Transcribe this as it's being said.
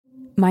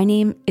My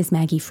name is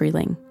Maggie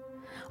Freeling.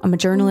 I'm a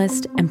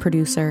journalist and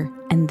producer,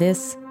 and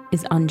this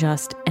is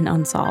Unjust and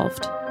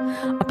Unsolved,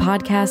 a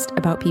podcast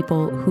about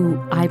people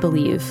who I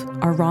believe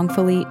are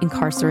wrongfully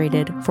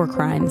incarcerated for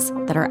crimes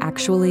that are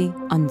actually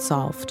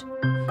unsolved.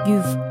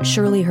 You've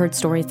surely heard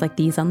stories like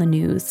these on the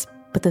news,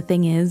 but the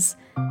thing is,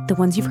 the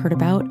ones you've heard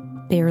about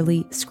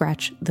barely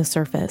scratch the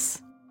surface.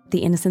 The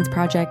Innocence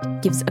Project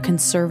gives a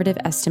conservative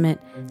estimate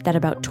that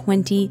about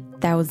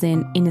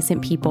 20,000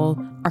 innocent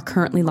people are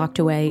currently locked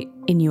away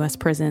in U.S.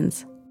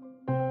 prisons.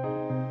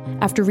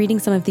 After reading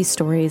some of these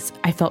stories,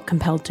 I felt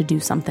compelled to do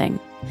something.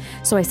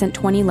 So I sent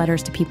 20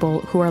 letters to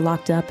people who are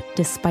locked up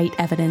despite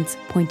evidence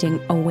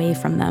pointing away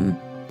from them.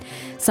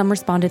 Some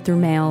responded through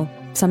mail,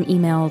 some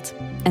emailed,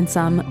 and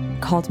some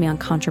called me on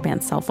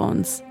contraband cell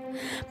phones.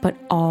 But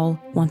all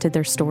wanted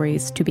their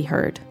stories to be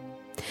heard.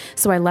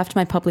 So I left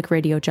my public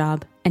radio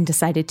job and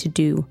decided to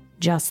do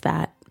just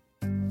that.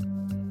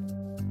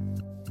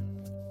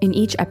 In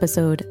each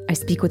episode, I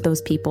speak with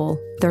those people,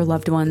 their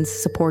loved ones,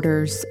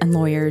 supporters, and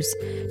lawyers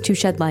to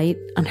shed light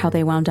on how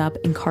they wound up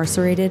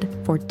incarcerated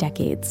for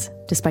decades,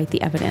 despite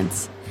the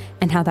evidence,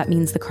 and how that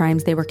means the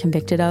crimes they were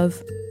convicted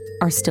of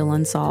are still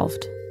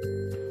unsolved.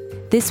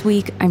 This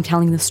week, I'm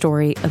telling the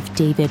story of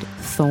David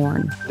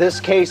Thorn. This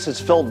case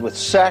is filled with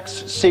sex,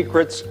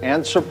 secrets,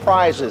 and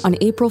surprises. On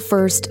April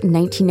 1st,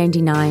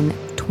 1999,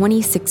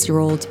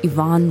 26-year-old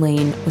Yvonne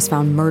Lane was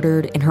found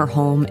murdered in her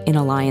home in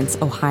Alliance,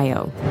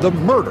 Ohio. The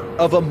murder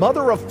of a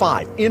mother of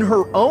 5 in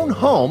her own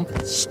home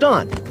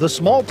stunned the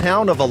small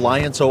town of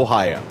Alliance,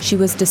 Ohio. She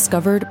was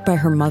discovered by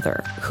her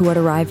mother, who had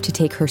arrived to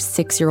take her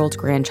 6-year-old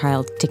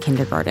grandchild to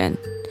kindergarten.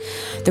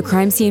 The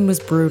crime scene was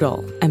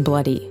brutal and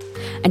bloody.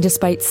 And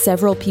despite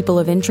several people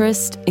of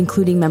interest,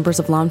 including members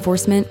of law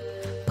enforcement,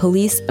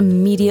 police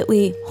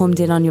immediately homed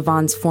in on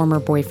Yvonne's former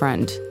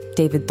boyfriend,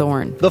 David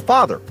Thorn. The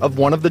father of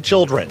one of the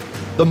children.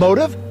 The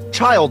motive?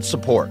 Child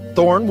support.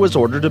 Thorn was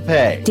ordered to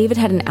pay. David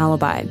had an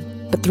alibi,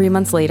 but 3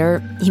 months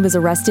later, he was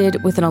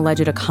arrested with an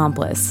alleged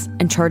accomplice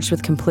and charged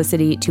with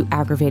complicity to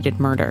aggravated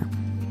murder.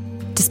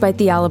 Despite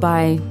the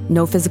alibi,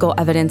 no physical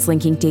evidence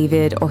linking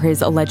David or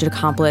his alleged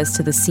accomplice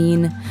to the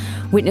scene,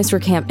 witness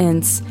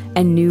recantaments,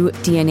 and new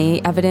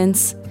DNA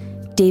evidence,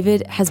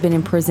 David has been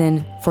in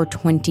prison for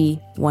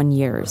 21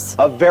 years.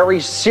 A very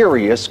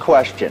serious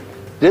question.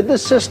 Did the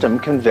system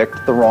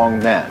convict the wrong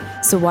men?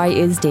 So why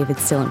is David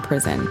still in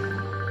prison?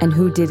 And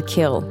who did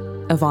kill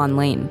Yvonne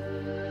Lane?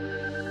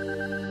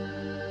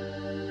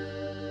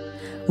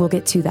 We'll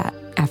get to that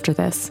after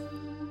this.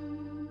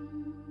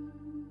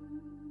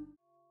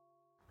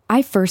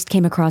 I first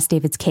came across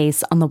David's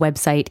case on the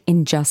website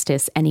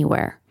Injustice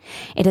Anywhere.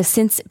 It has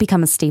since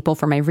become a staple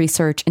for my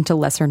research into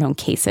lesser-known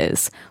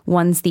cases,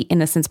 ones the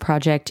Innocence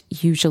Project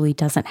usually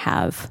doesn't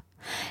have.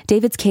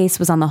 David's case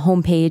was on the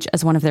homepage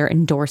as one of their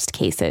endorsed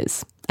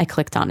cases. I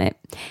clicked on it,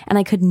 and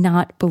I could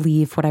not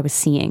believe what I was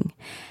seeing.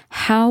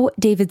 How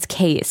David's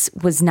case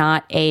was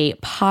not a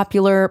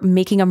popular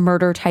making a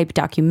murder type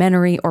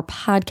documentary or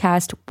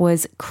podcast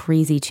was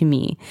crazy to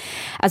me.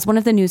 As one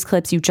of the news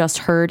clips you just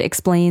heard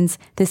explains,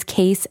 this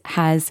case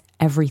has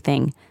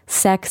everything: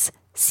 sex,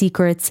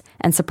 secrets,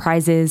 and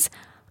surprises.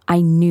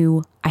 I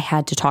knew I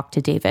had to talk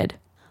to David.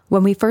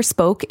 When we first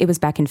spoke, it was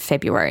back in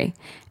February.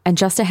 And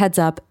just a heads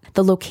up,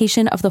 the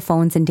location of the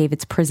phones in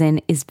David's prison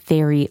is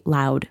very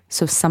loud,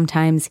 so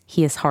sometimes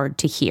he is hard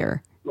to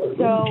hear.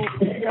 So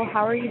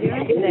how are you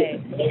doing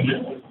today?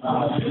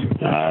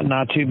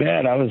 Not too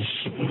bad. I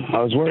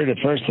was worried at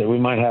first that we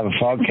might have a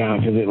fog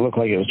count because it looked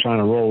like it was trying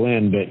to roll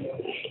in, but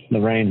the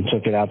rain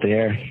took it out the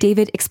air.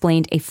 David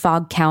explained a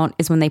fog count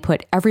is when they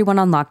put everyone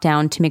on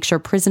lockdown to make sure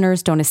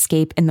prisoners don't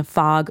escape in the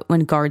fog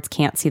when guards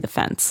can't see the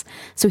fence.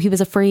 So he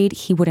was afraid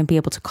he wouldn't be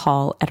able to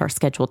call at our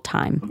scheduled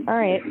time. All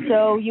right.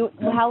 So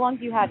how long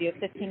do you have? You have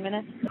 15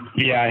 minutes?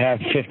 Yeah, I have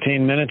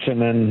 15 minutes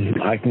and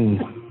then I can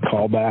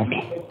call back.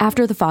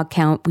 After the fog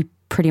count, we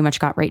pretty much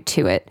got right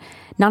to it.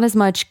 Not as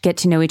much get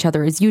to know each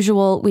other as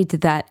usual. We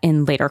did that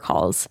in later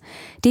calls.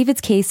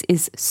 David's case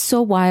is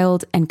so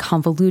wild and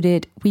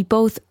convoluted. We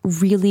both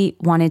really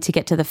wanted to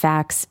get to the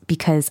facts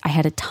because I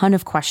had a ton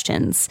of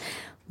questions.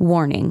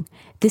 Warning,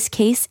 this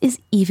case is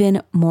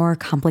even more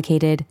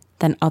complicated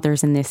than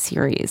others in this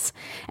series.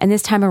 And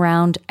this time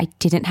around, I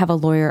didn't have a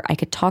lawyer I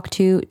could talk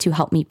to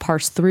help me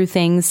parse through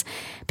things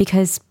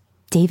because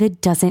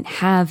David doesn't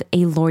have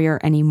a lawyer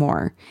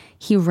anymore.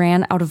 He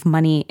ran out of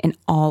money in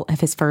all of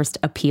his first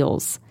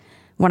appeals.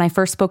 When I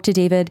first spoke to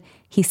David,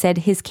 he said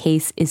his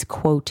case is,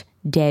 quote,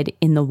 dead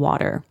in the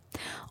water.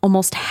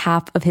 Almost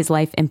half of his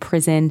life in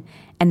prison,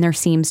 and there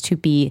seems to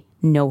be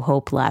no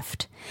hope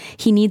left.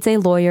 He needs a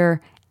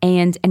lawyer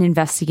and an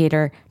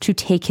investigator to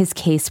take his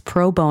case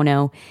pro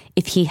bono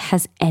if he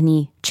has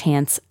any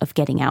chance of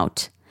getting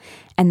out.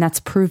 And that's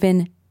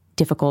proven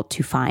difficult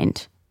to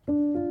find.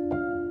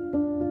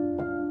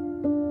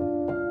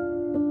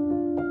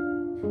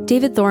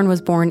 David Thorn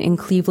was born in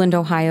Cleveland,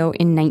 Ohio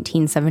in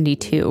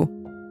 1972.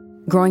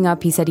 Growing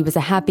up, he said he was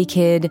a happy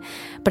kid,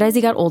 but as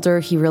he got older,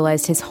 he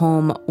realized his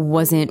home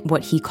wasn't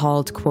what he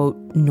called, quote,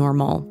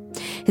 normal.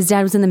 His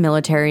dad was in the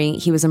military,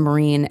 he was a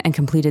Marine and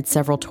completed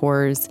several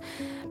tours.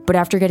 But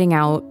after getting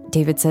out,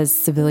 David says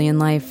civilian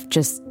life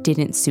just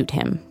didn't suit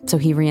him, so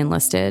he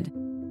re-enlisted.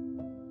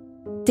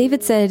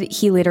 David said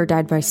he later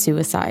died by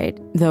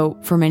suicide, though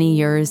for many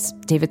years,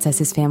 David says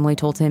his family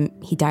told him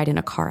he died in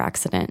a car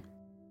accident.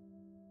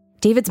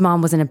 David's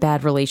mom was in a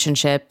bad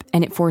relationship,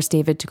 and it forced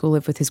David to go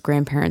live with his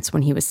grandparents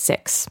when he was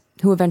 6,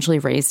 who eventually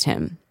raised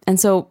him. And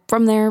so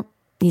from there,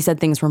 he said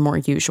things were more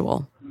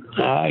usual.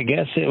 I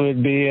guess it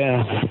would be,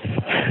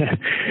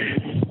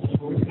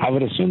 I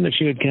would assume that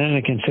you would kind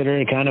of consider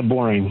it kind of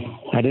boring.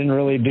 I didn't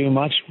really do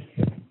much.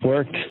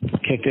 Worked,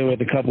 kicked it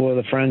with a couple of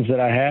the friends that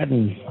I had,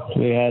 and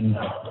we had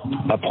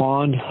a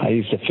pond. I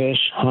used to fish,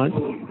 hunt.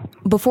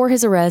 Before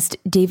his arrest,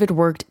 David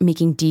worked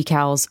making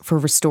decals for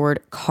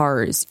restored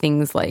cars,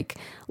 things like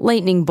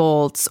lightning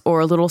bolts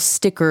or little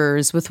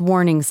stickers with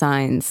warning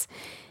signs.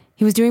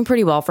 He was doing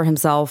pretty well for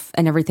himself,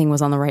 and everything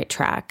was on the right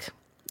track.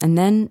 And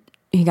then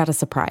he got a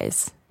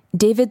surprise.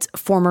 David's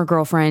former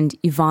girlfriend,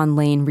 Yvonne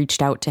Lane,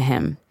 reached out to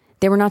him.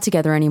 They were not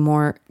together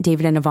anymore.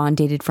 David and Yvonne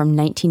dated from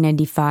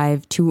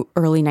 1995 to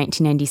early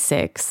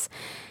 1996.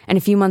 And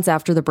a few months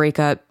after the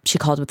breakup, she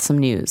called with some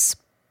news.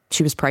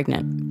 She was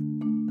pregnant.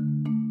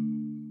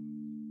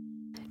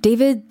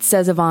 David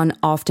says Yvonne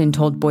often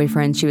told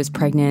boyfriends she was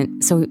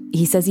pregnant, so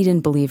he says he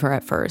didn't believe her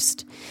at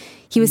first.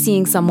 He was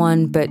seeing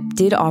someone, but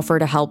did offer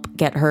to help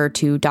get her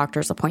to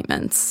doctor's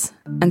appointments.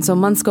 And so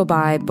months go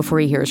by before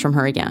he hears from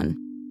her again.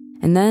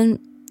 And then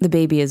the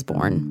baby is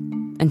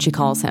born, and she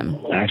calls him.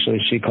 Actually,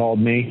 she called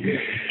me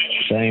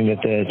saying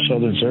that the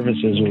Children's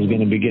Services was going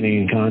to be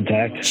getting in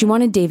contact. She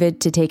wanted David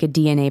to take a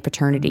DNA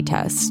paternity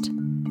test,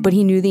 but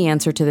he knew the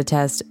answer to the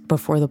test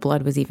before the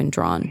blood was even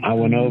drawn. I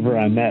went over,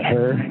 I met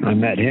her, I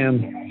met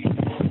him,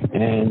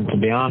 and to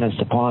be honest,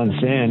 upon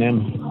seeing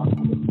him,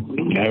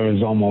 there was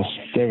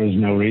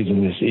no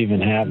reason to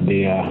even have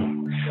the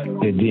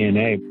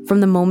DNA.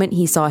 From the moment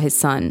he saw his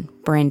son,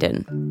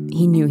 Brandon,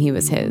 he knew he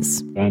was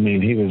his. I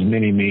mean, he was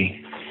mini-me.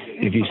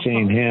 If you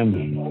seen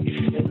him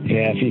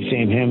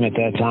at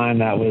that time,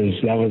 that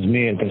was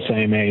me at the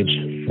same age.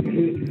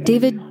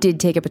 David did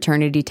take a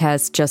paternity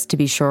test just to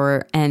be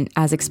sure, and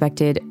as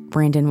expected,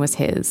 Brandon was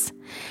his.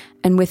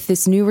 And with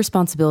this new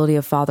responsibility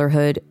of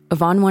fatherhood,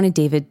 Yvonne wanted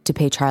David to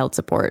pay child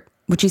support,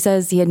 which he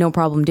says he had no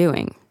problem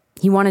doing.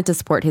 He wanted to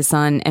support his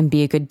son and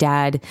be a good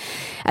dad.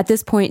 At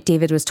this point,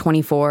 David was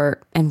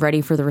 24 and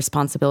ready for the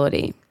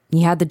responsibility.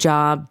 He had the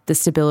job, the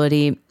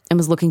stability, and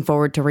was looking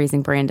forward to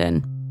raising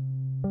Brandon.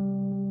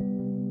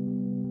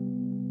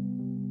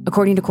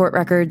 According to court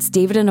records,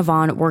 David and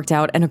Yvonne worked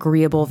out an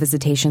agreeable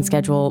visitation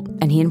schedule,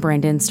 and he and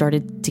Brandon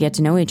started to get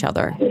to know each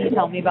other. Can you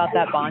tell me about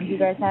that bond you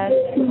guys had?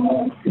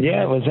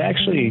 Yeah, it was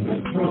actually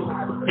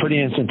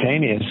pretty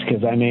instantaneous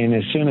because, I mean,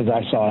 as soon as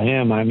I saw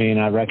him, I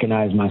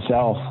recognized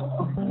myself.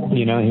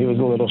 You know, he was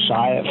a little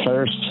shy at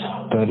first,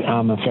 but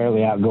I'm a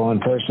fairly outgoing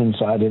person,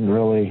 so I didn't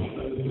really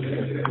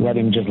let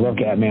him just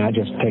look at me. I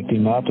just picked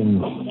him up and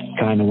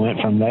kind of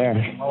went from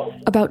there.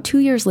 About 2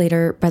 years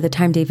later, by the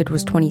time David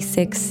was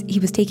 26, he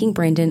was taking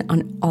Brandon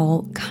on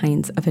all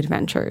kinds of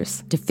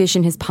adventures. To fish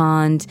in his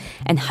pond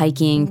and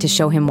hiking to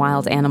show him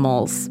wild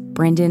animals.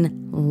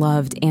 Brandon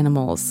loved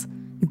animals.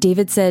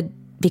 David said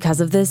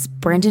because of this,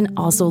 Brandon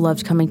also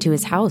loved coming to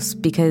his house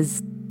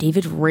because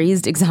David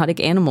raised exotic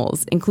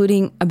animals,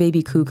 including a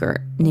baby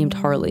cougar named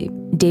Harley.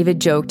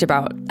 David joked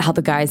about how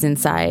the guys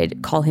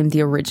inside call him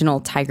the original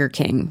Tiger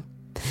King.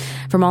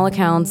 From all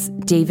accounts,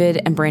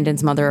 David and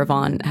Brandon's mother,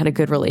 Yvonne, had a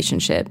good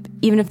relationship,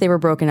 even if they were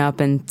broken up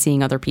and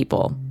seeing other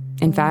people.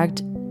 In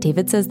fact,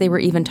 David says they were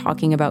even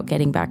talking about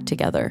getting back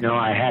together. You know,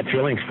 I had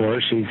feelings for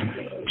her. She's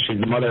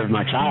the mother of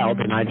my child,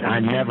 and I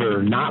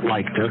never not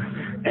liked her.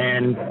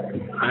 And,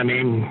 I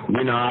mean,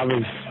 you know, I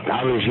was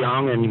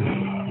young,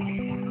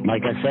 and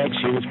like I said,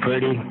 she was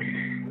pretty.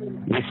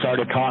 We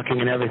started talking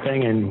and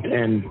everything, and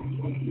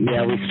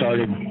yeah, we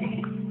started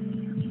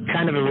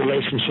kind of a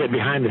relationship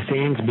behind the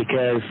scenes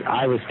because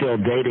I was still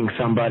dating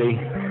somebody.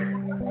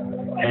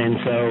 And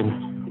so,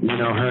 you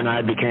know, her and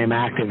I became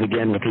active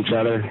again with each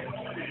other.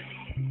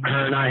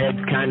 Her and I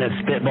had kind of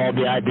spitballed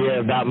the idea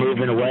about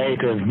moving away,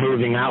 to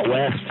moving out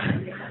west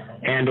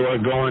and or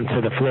going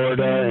to the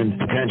Florida and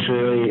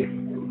potentially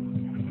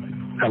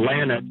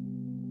Atlanta.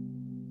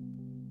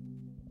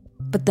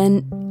 But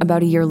then,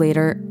 about a year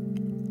later,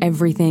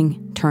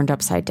 everything turned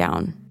upside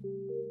down.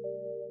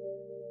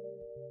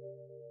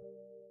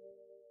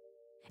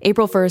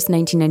 April 1st,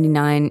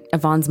 1999,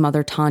 Yvonne's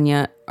mother,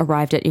 Tanya,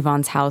 arrived at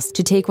Yvonne's house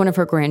to take one of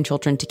her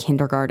grandchildren to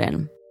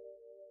kindergarten.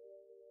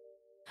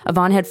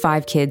 Yvonne had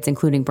 5 kids,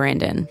 including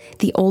Brandon.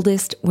 The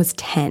oldest was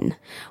 10.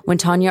 When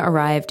Tanya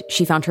arrived,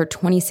 she found her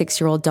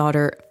 26-year-old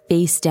daughter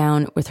face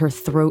down with her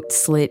throat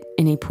slit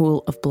in a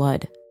pool of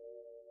blood.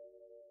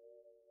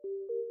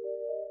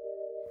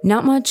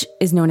 Not much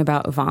is known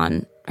about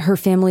Yvonne. Her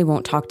family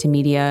won't talk to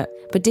media,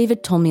 but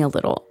David told me a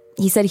little.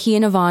 He said he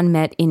and Yvonne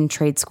met in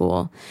trade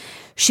school.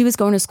 She was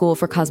going to school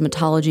for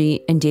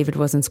cosmetology, and David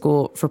was in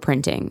school for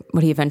printing,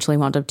 what he eventually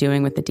wound up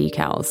doing with the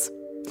decals.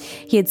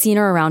 He had seen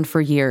her around for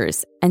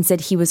years and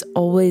said he was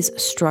always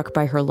struck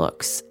by her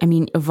looks. I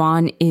mean,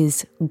 Yvonne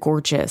is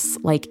gorgeous,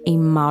 like a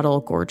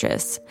model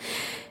gorgeous.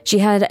 She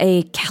had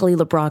a Kelly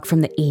LeBrock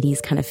from the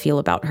 80s kind of feel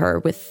about her,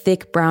 with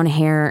thick brown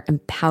hair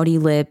and pouty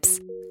lips.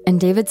 And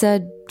David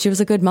said she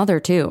was a good mother,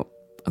 too.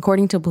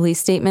 According to police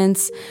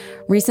statements,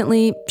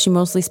 recently she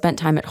mostly spent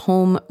time at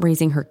home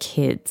raising her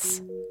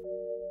kids.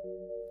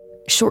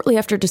 Shortly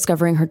after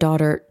discovering her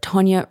daughter,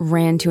 Tanya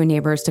ran to a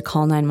neighbor's to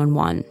call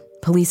 911.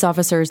 Police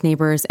officers,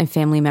 neighbors, and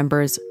family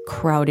members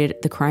crowded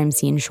the crime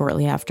scene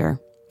shortly after.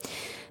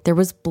 There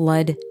was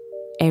blood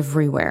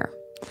everywhere.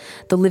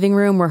 The living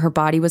room where her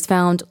body was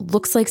found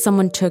looks like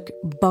someone took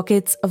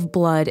buckets of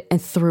blood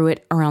and threw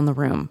it around the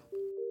room.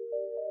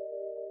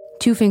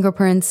 2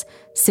 fingerprints,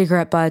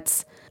 cigarette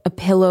butts, a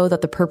pillow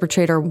that the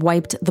perpetrator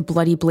wiped the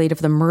bloody blade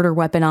of the murder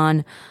weapon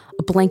on,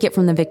 a blanket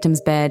from the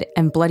victim's bed,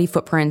 and bloody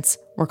footprints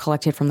were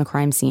collected from the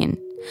crime scene.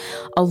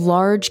 A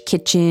large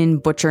kitchen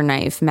butcher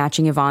knife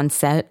matching Yvonne's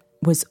set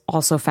was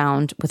also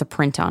found with a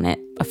print on it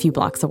a few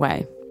blocks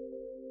away.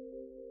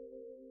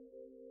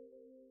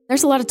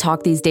 There's a lot of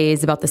talk these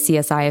days about the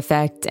CSI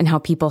effect and how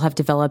people have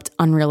developed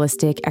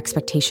unrealistic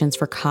expectations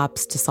for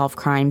cops to solve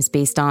crimes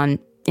based on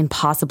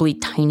impossibly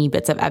tiny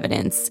bits of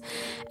evidence.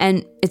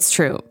 And it's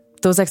true,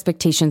 those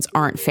expectations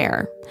aren't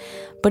fair.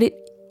 But it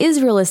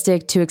is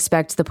realistic to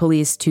expect the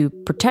police to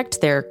protect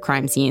their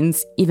crime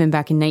scenes, even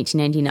back in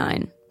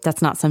 1999.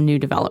 That's not some new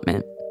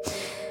development.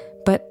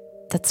 But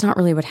that's not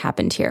really what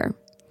happened here.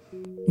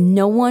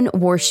 No one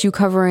wore shoe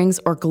coverings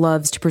or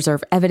gloves to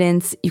preserve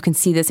evidence. You can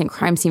see this in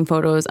crime scene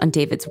photos on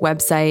David's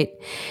website.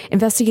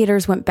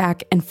 Investigators went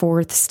back and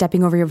forth,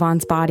 stepping over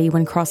Yvonne's body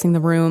when crossing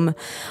the room.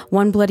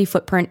 One bloody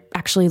footprint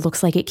actually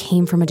looks like it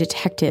came from a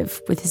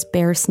detective, with his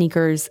bare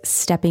sneakers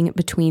stepping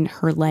between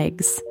her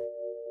legs.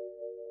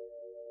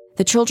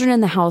 The children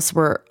in the house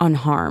were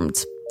unharmed.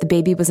 The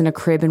baby was in a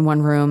crib in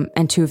one room,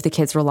 and 2 of the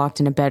kids were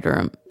locked in a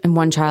bedroom, and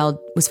 1 child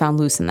was found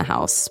loose in the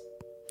house.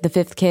 The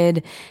 5th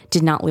kid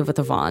did not live with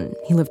Yvonne.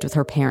 He lived with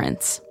her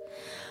parents.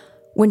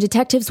 When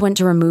detectives went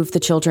to remove the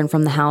children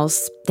from the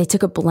house, they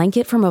took a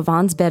blanket from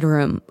Yvonne's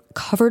bedroom,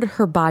 covered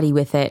her body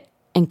with it,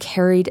 and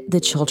carried the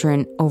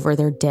children over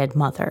their dead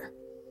mother.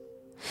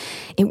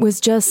 It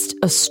was just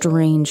a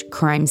strange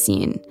crime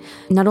scene.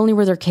 Not only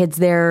were there kids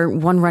there,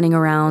 one running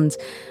around,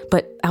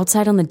 but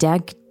outside on the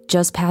deck,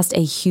 just past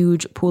a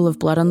huge pool of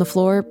blood on the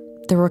floor,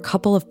 there were a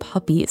couple of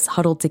puppies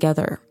huddled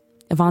together.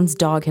 Yvonne's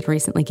dog had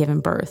recently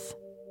given birth.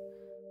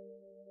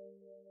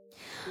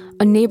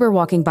 A neighbor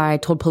walking by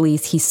told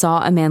police he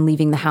saw a man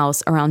leaving the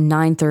house around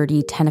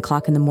 9:30, 10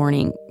 o'clock in the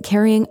morning,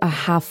 carrying a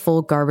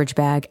half-full garbage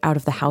bag out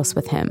of the house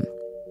with him.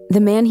 The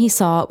man he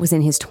saw was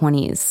in his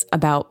 20s,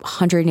 about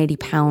 180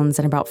 pounds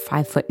and about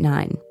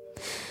 5'9".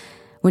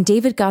 When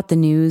David got the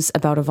news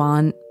about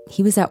Yvonne,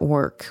 he was at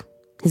work.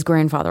 His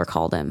grandfather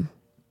called him.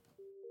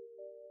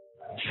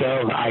 So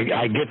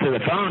I get to the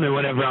phone, and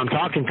whenever I'm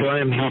talking to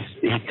him,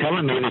 he's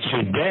telling me that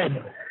she's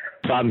dead.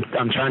 So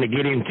I'm trying to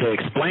get him to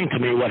explain to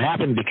me what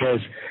happened,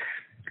 because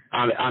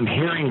I'm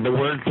hearing the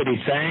words that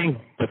he's saying,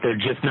 but they're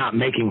just not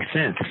making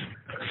sense.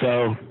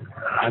 So,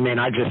 I mean,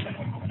 I just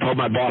told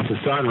my boss's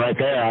son right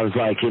there. I was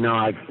like,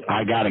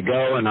 I got to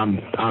go, and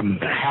I'm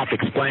half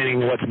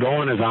explaining what's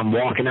going as I'm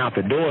walking out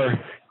the door.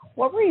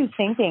 What were you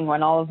thinking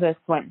when all of this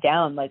went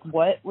down? Like,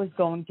 what was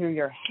going through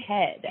your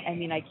head? I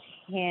mean, I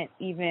can't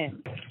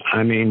even.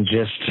 I mean,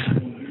 just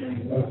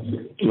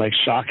like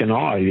shock and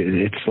awe.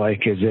 It's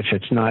like as if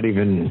it's not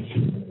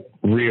even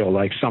real,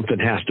 like something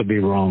has to be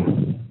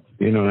wrong.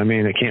 You know what I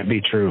mean? It can't be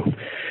true.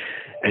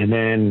 And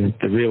then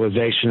the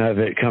realization of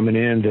it coming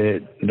in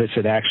that this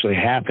had actually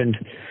happened.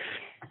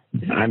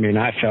 I mean,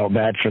 I felt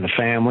bad for the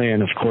family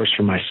and, of course,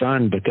 for my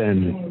son. But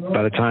then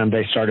by the time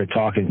they started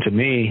talking to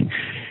me,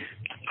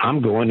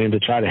 I'm going in to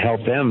try to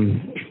help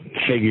them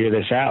figure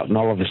this out. And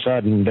all of a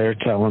sudden, they're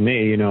telling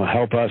me,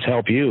 help us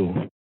help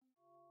you.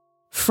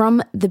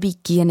 From the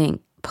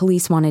beginning,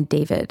 police wanted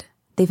David.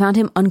 They found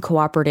him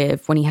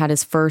uncooperative when he had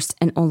his first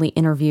and only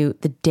interview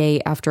the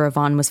day after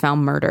Yvonne was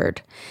found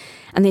murdered.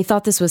 And they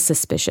thought this was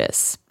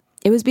suspicious.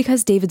 It was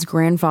because David's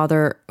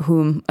grandfather,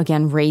 whom,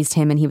 again, raised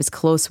him and he was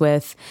close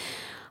with,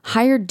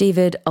 hired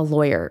David a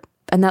lawyer.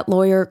 And that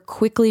lawyer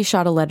quickly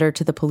shot a letter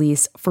to the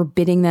police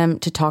forbidding them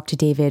to talk to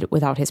David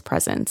without his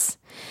presence.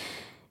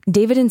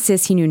 David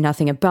insists he knew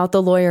nothing about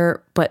the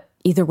lawyer, but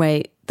either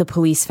way, the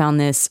police found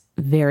this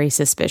very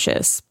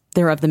suspicious.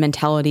 They're of the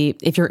mentality,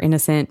 if you're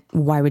innocent,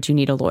 why would you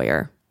need a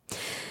lawyer?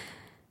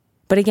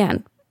 But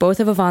again, both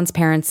of Yvonne's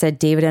parents said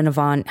David and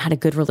Yvonne had a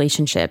good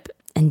relationship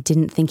and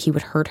didn't think he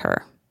would hurt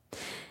her.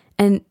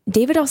 And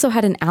David also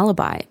had an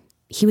alibi.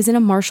 He was in a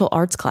martial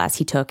arts class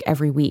he took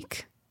every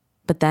week.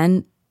 But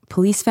then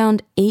police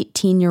found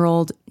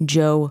 18-year-old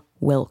Joe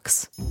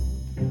Wilkes.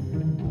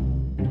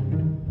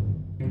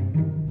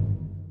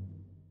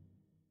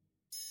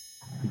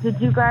 Did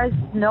you guys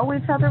know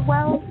each other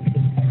well?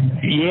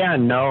 Yeah,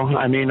 no.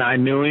 I mean, I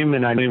knew him,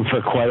 and I knew him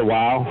for quite a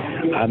while.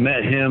 I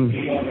met him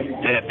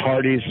at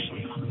parties,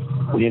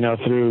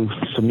 through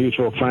some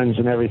mutual friends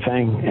and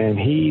everything. And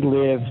he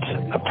lived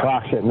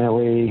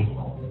approximately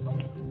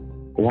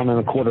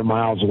 1.25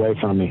 miles away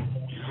from me.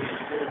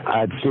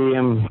 I'd see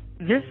him.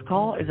 This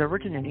call is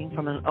originating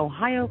from an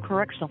Ohio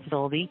correctional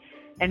facility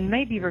and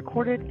may be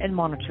recorded and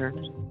monitored.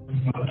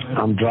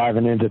 I'm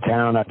driving into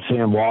town. I'd see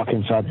him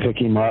walking, so I'd pick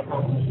him up.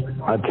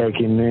 I'd take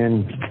him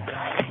in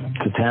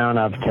to town.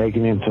 I've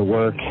taken him to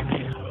work,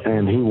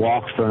 and he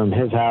walked from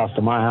his house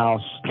to my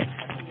house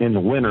in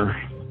the winter,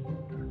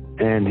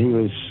 and he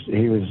was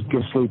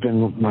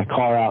sleeping in my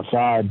car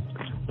outside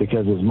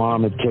because his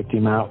mom had kicked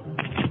him out.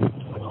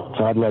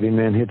 So I'd let him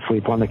in. He'd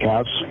sleep on the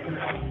couch.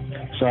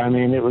 So, I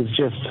mean, it was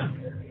just,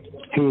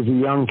 he was a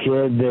young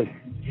kid that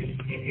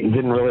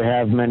didn't really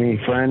have many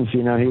friends.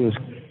 You know, he was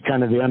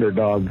kind of the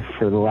underdog,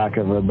 for the lack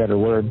of a better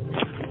word.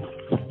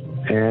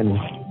 And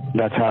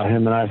that's how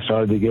him and I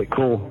started to get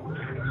cool.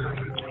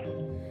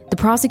 The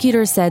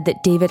prosecutor said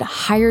that David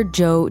hired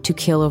Joe to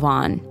kill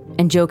Yvonne,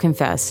 and Joe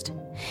confessed.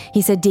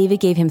 He said David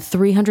gave him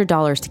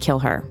 $300 to kill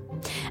her.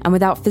 And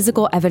without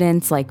physical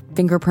evidence like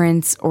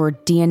fingerprints or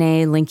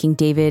DNA linking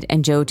David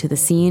and Joe to the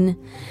scene,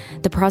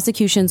 the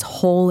prosecution's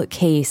whole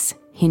case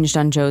hinged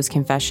on Joe's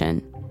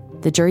confession.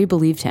 The jury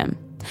believed him.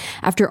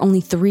 After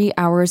only 3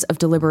 hours of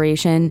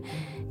deliberation,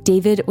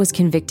 David was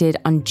convicted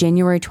on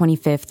January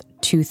 25th,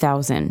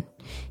 2000.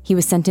 He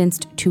was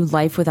sentenced to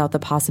life without the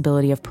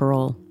possibility of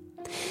parole.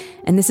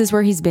 And this is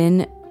where he's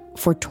been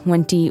for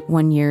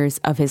 21 years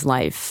of his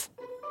life.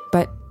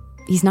 But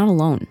he's not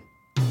alone.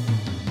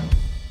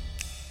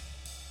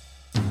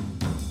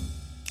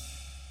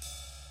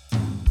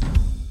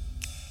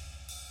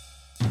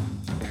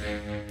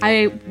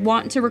 I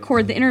want to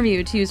record the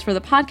interview to use for the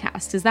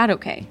podcast. Is that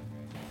okay?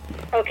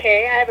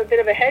 Okay, I have a bit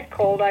of a head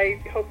cold. I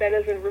hope that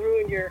doesn't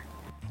ruin your...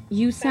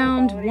 You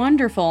sound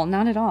wonderful.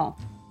 Not at all.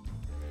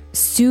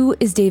 Sue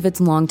is David's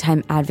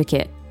longtime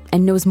advocate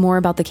and knows more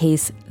about the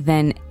case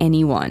than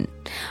anyone.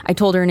 I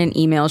told her in an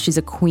email she's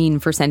a queen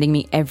for sending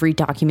me every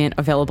document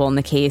available in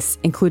the case,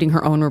 including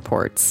her own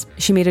reports.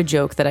 She made a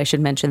joke that I should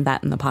mention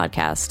that in the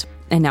podcast,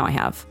 and now I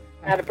have.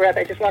 Out of breath.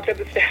 I just walked up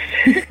the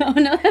steps. Oh,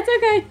 no, that's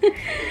okay.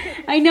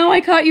 I know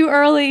I caught you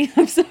early.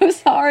 I'm so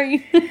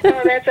sorry.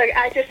 Oh, that's okay.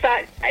 I just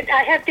thought,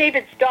 I have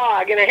David's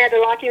dog, and I had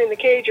to lock him in the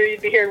cage or you'd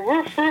be hearing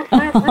woof, woof,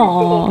 woof, woof the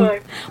whole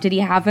time. Did he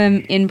have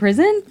him in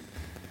prison?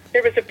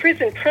 There was a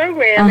prison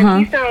program,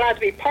 and he's not allowed to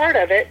be part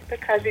of it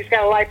because he's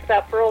got a life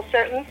without parole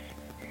sentence.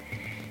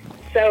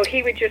 So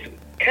he would just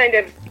kind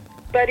of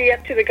buddy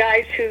up to the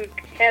guys who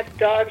had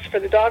dogs for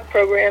the dog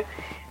program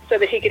so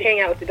that he could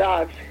hang out with the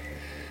dogs.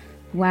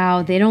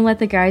 Wow, they don't let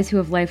the guys who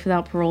have life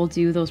without parole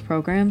do those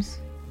programs?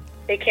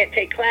 They can't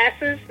take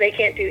classes. They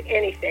can't do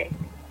anything.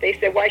 They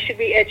said, why should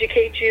we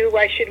educate you?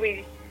 Why should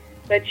we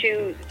let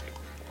you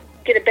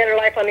get a better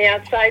life on the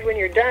outside when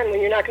you're done, when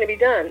you're not going to be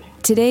done?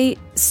 Today,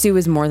 Sue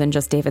is more than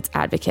just David's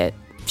advocate.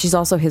 She's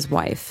also his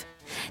wife.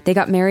 They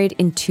got married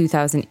in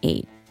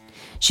 2008.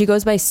 She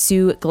goes by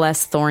Sue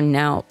Gless Thorne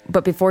now,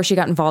 but before she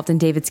got involved in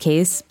David's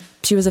case,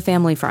 she was a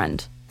family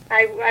friend.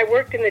 I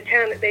worked in the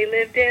town that they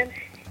lived in,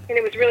 and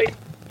it was really a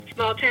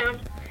small town.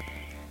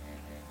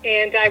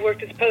 And I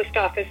worked at the post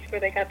office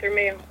where they got their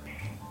mail.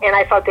 And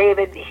I saw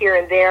David here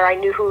and there. I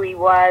knew who he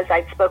was.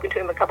 I'd spoken to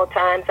him a couple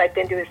times. I'd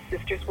been to his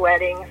sister's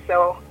wedding.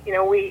 So, you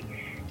know, we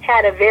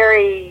had a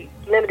very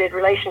limited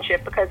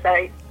relationship because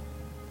I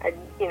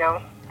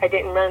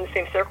didn't run the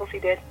same circles he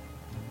did.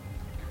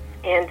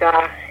 And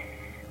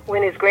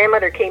when his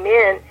grandmother came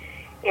in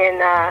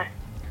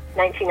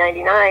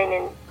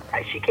 1999,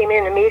 and she came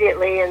in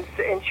immediately, and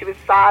she was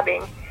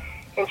sobbing,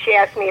 and she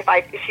asked me if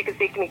she could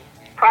speak to me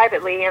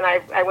privately, and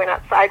I went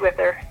outside with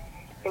her,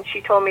 and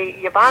she told me,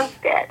 Yvonne's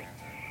dead.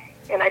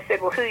 And I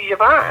said, well, who's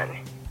Yvonne?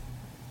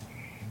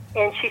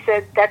 And she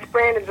said, that's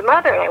Brandon's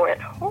mother. And I went,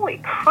 holy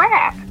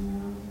crap.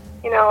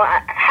 You know,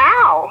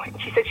 how?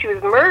 And she said she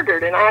was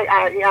murdered. And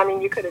I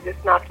mean, you could have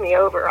just knocked me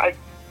over. I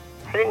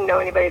didn't know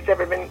anybody that's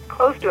ever been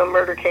close to a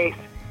murder case.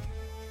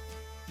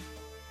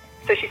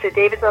 So she said,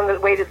 David's on the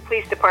way to the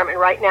police department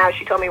right now.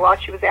 She told me while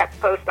she was at the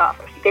post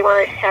office. They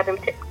want to have him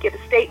give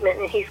a statement,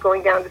 and he's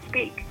going down to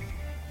speak.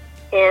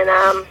 And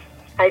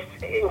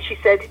she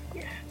said,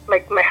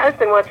 my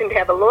husband wants him to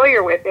have a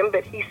lawyer with him,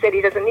 but he said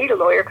he doesn't need a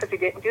lawyer because he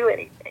didn't do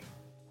anything.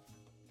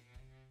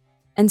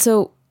 And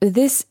so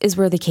this is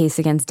where the case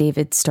against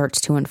David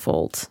starts to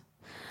unfold.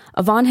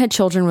 Yvonne had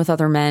children with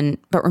other men,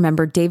 but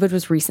remember, David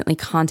was recently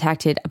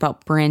contacted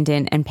about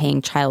Brandon and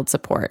paying child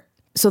support.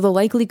 So the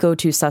likely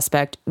go-to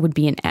suspect would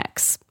be an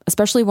ex,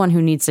 especially one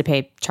who needs to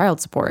pay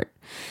child support.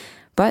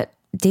 But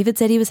David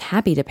said he was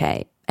happy to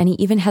pay, and he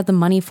even had the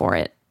money for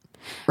it.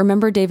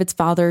 Remember, David's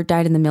father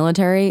died in the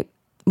military?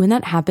 When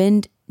that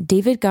happened,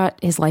 David got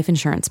his life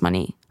insurance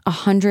money.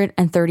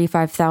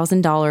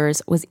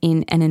 $135,000 was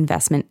in an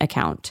investment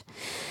account.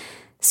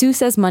 Sue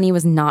says money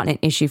was not an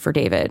issue for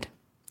David.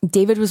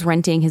 David was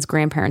renting his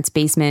grandparents'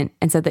 basement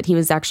and said that he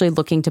was actually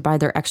looking to buy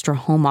their extra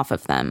home off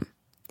of them.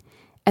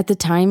 At the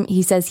time,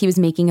 he says he was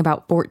making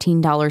about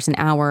 $14 an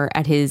hour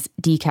at his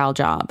decal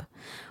job,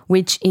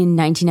 which in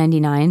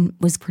 1999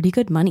 was pretty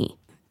good money.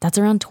 That's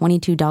around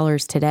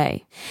 $22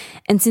 today.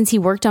 And since he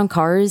worked on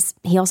cars,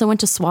 he also went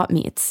to swap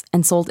meets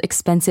and sold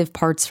expensive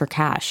parts for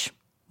cash.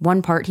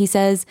 One part, he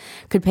says,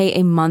 could pay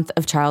a month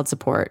of child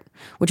support,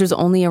 which was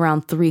only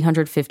around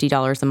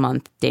 $350 a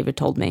month, David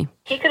told me.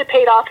 He could have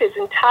paid off his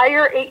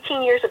entire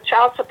 18 years of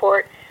child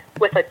support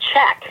with a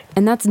check.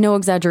 And that's no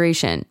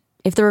exaggeration.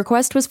 If the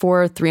request was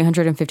for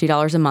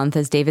 $350 a month,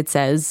 as David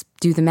says,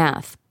 do the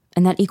math.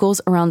 And that equals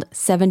around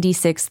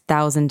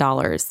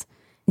 $76,000.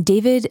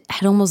 David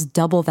had almost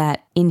double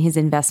that in his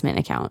investment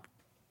account.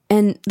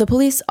 And the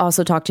police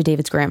also talked to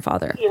David's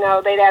grandfather. You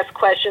know, they'd ask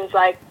questions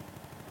like,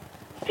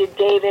 did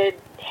David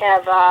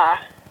have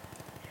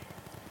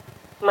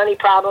money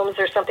problems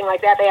or something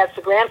like that? They asked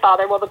the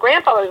grandfather. Well, the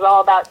grandfather is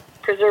all about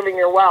preserving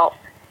your wealth.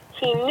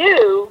 He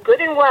knew good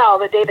and well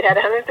that David had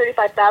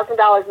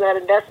 $135,000 in that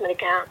investment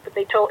account, but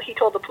he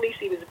told the police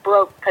he was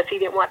broke because he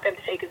didn't want them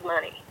to take his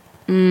money.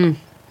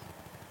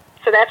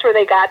 So that's where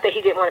they got that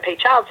he didn't want to pay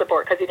child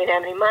support because he didn't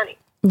have any money.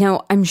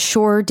 Now, I'm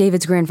sure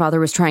David's grandfather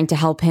was trying to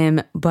help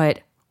him, but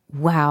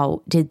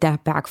wow, did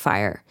that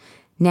backfire.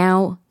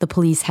 Now the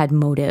police had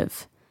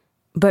motive.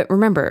 But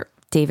remember,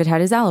 David had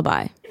his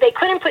alibi. They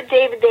couldn't put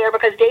David there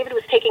because David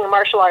was taking a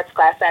martial arts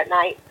class that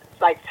night,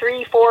 like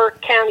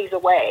 3-4 counties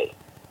away.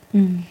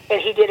 And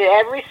he did it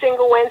every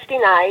single Wednesday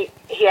night.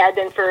 He had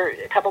been for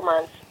a couple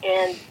months.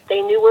 And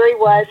they knew where he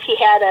was. He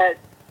had a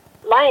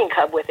lion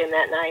cub with him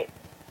that night.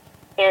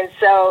 And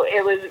so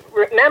it was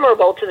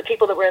memorable to the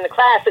people that were in the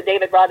class that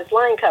David brought his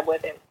lion cub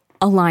with him.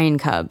 A lion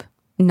cub,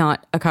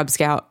 not a Cub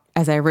Scout,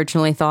 as I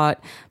originally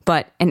thought,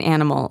 but an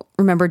animal.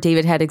 Remember,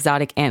 David had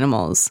exotic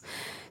animals.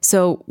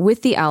 So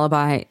with the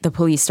alibi, the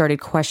police started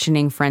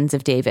questioning friends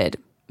of David.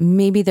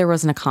 Maybe there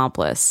was an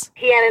accomplice.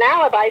 He had an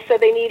alibi, so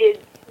they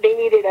needed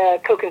a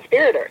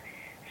co-conspirator.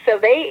 So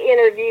they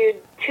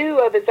interviewed 2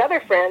 of his other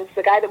friends,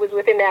 the guy that was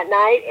with him that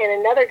night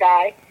and another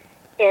guy,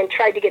 and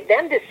tried to get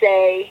them to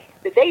say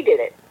that they did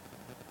it.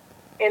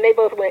 And they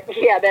both went,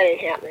 yeah, that ain't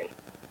happening.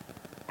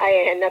 I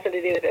had nothing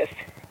to do with this.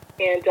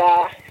 And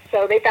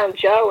so they found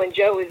Joe, and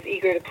Joe was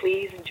eager to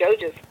please, and Joe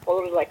just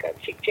folded like a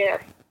cheap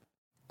chair.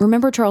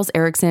 Remember Charles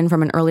Erickson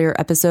from an earlier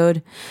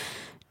episode?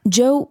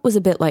 Joe was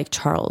a bit like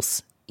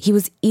Charles. He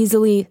was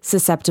easily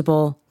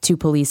susceptible to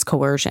police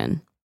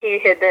coercion. He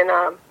had been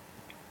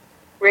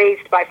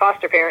raised by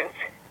foster parents,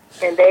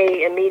 and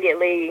they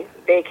immediately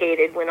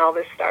vacated when all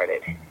this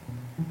started.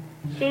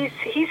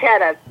 He's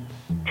had a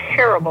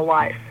terrible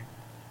life.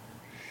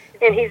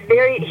 And he's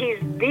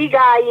the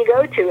guy you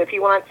go to if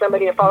you want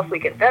somebody to falsely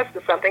confess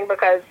to something,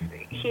 because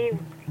he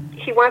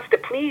wants to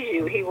please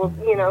you. He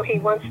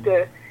wants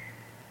to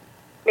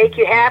make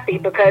you happy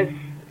because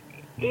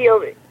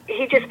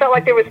he just felt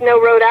like there was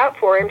no road out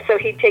for him, so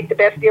he'd take the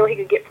best deal he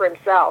could get for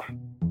himself.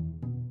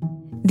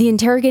 The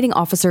interrogating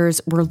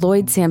officers were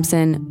Lloyd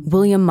Sampson,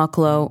 William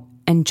Mucklow,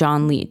 and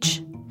John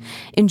Leach.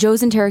 In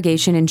Joe's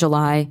interrogation in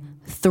July,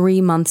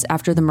 3 months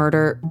after the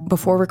murder,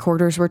 before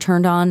recorders were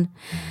turned on,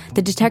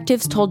 the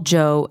detectives told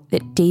Joe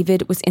that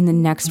David was in the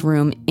next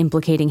room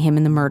implicating him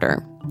in the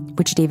murder,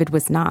 which David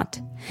was not.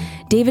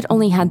 David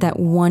only had that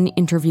one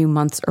interview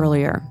months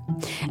earlier.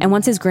 And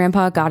once his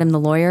grandpa got him the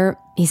lawyer,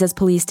 he says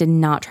police did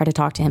not try to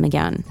talk to him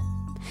again.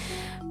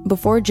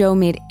 Before Joe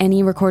made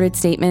any recorded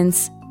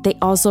statements, they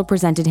also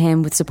presented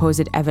him with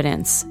supposed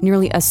evidence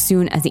nearly as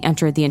soon as he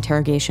entered the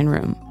interrogation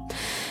room.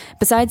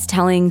 Besides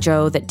telling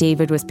Joe that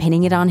David was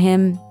pinning it on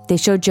him, they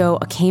showed Joe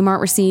a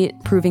Kmart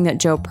receipt proving that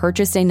Joe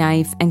purchased a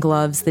knife and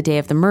gloves the day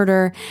of the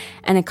murder,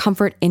 and a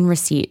Comfort Inn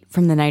receipt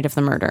from the night of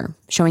the murder,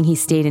 showing he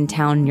stayed in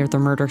town near the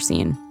murder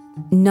scene.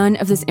 None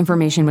of this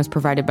information was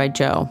provided by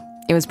Joe.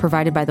 It was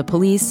provided by the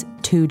police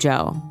to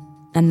Joe.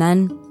 And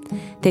then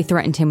they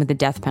threatened him with the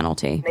death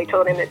penalty. They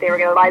told him that they were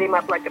going to light him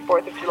up like the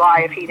 4th of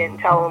July if he didn't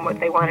tell them what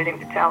they wanted him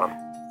to tell them.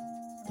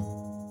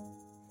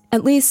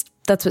 At least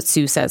that's what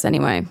Sue says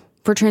anyway.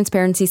 For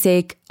transparency's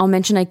sake, I'll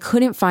mention I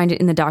couldn't find it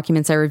in the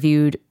documents I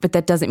reviewed, but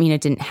that doesn't mean it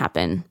didn't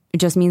happen. It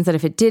just means that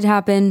if it did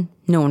happen,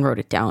 no one wrote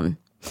it down.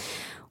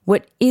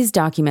 What is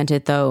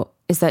documented, though,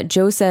 is that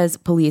Joe says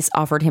police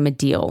offered him a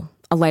deal,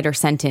 a lighter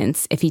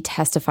sentence, if he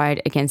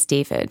testified against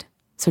David.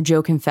 So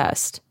Joe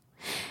confessed.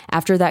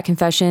 After that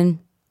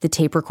confession, the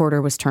tape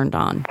recorder was turned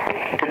on.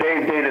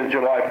 Today's date is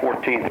July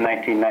 14th,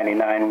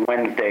 1999,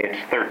 Wednesday. It's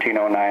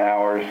 13:09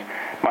 hours.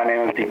 My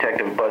name is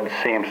Detective Bud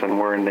Sampson.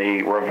 We're in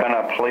the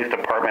Ravenna Police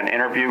Department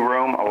interview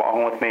room.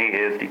 Along with me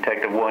is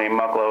Detective William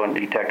Mucklow and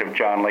Detective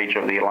John Leach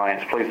of the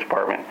Alliance Police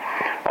Department.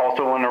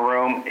 Also in the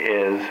room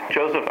is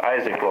Joseph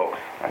Isaac Wilkes.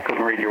 I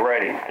couldn't read your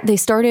writing. They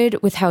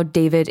started with how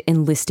David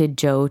enlisted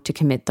Joe to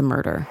commit the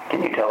murder.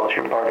 Can you tell us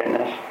your part in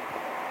this?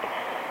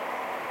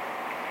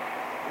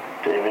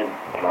 David,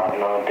 I've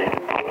known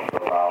David for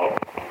about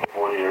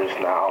 4 years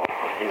now.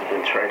 He's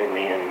been training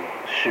me in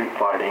shoot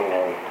fighting,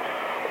 and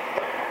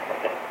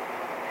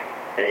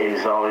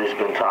he's always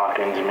been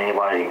talking to me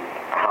like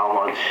how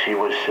much he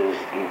wishes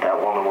that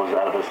woman was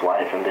out of his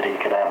life and that he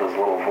could have his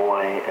little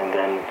boy. And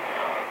then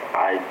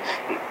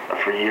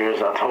for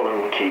years I told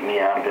him to keep me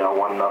out of it. I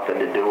want nothing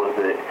to do with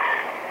it.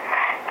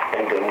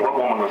 And then What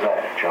woman was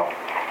that, Joe?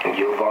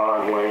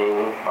 Yvonne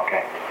Lane.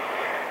 Okay.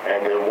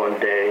 And then one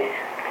day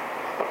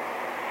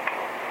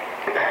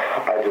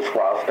I just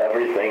lost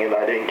everything, and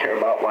I didn't care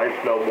about life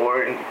no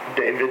more, and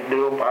David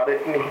knew about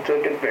it, and he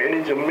took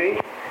advantage of me.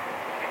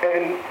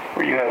 And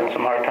were you having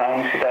some hard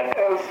times with that?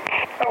 Yes,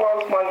 I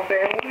lost my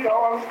family, I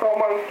lost all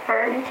my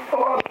friends, I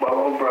lost my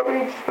little brother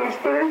and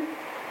sister,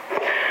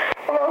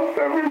 I lost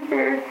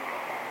everything.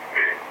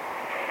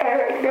 I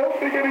had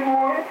nothing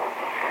anymore.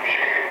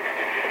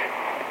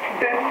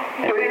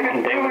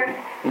 And David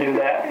knew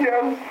that?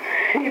 Yes,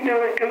 he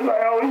knew it because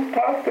I always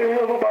talked to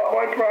him about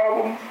my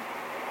problems.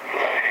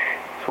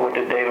 So what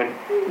did David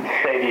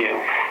say to you?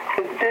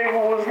 David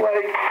was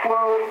like,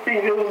 well,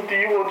 he goes, do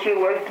you want your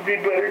life to be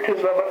better?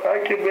 Because I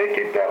can make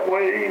it that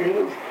way. He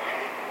goes,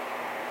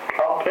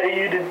 I'll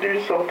pay you to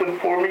do something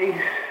for me.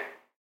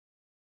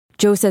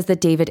 Joe says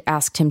that David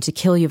asked him to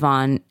kill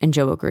Yvonne, and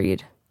Joe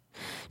agreed.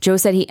 Joe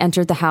said he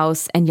entered the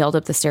house and yelled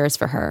up the stairs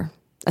for her.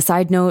 A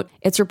side note,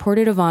 it's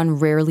reported Yvonne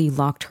rarely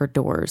locked her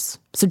doors,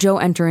 so Joe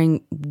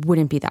entering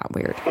wouldn't be that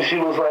weird. She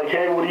was like,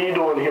 hey, what are you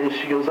doing here?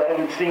 She goes, I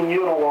haven't seen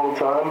you in a long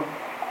time.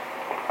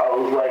 I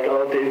was like,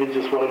 oh, David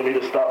just wanted me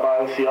to stop by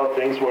and see how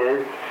things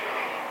were.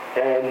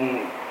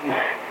 And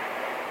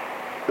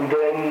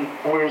then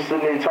we were sitting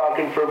there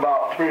talking for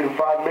about 3 to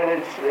 5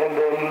 minutes, and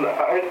then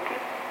I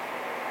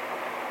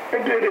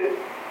did it.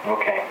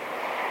 Okay.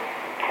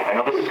 I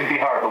know this is going to be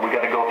hard, but we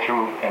got to go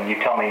through, and you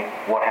tell me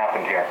what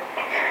happened here.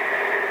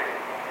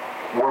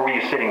 Where were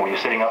you sitting? Were you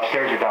sitting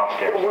upstairs or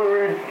downstairs? We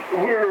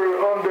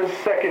were on the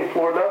second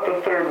floor, not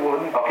the third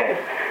one. Okay.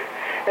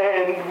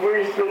 And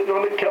we're sitting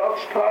on the couch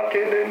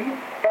talking, and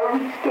I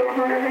reached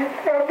over and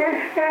grabbed her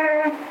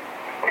hand.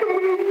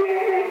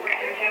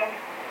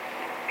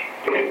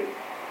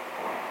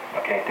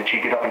 Okay, did she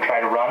get up and try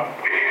to run?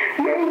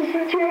 Yes,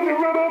 she tried to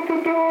run out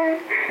the door.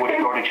 Which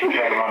door did she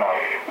try to run out?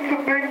 The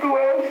big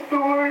glass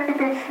door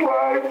that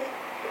slides.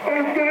 Okay.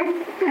 And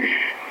then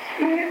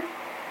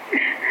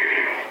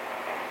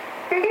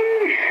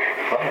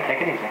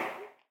take it easy.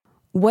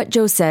 What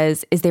Joe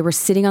says is they were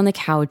sitting on the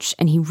couch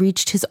and he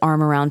reached his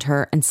arm around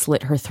her and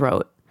slit her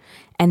throat.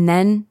 And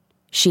then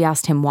she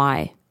asked him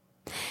why.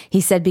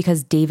 He said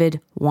because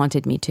David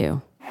wanted me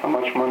to. How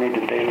much money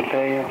did David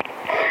pay you?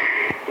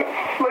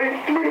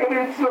 Like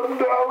 $300-some.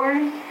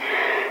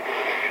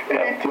 And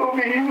he told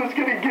me he was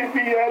going to get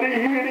me out of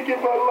here to get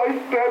my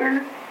life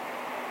better.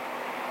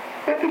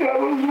 And that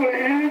was what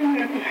it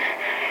ended.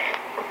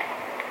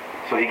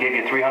 So he gave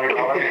you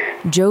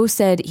 $300? Joe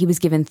said he was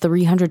given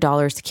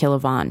 $300 to kill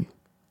Yvonne.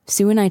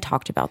 Sue and I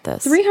talked about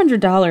this.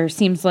 $300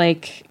 seems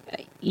like,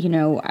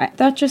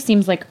 that just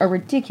seems like a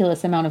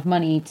ridiculous amount of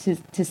money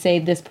to say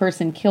this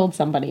person killed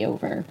somebody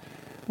over.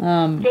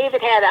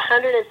 David had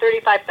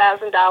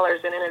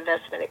 $135,000 in an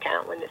investment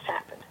account when this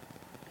happened.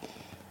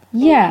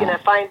 Yeah. He's going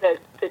to find the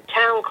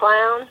town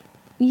clown.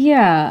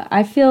 Yeah,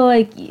 I feel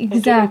like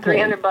exactly.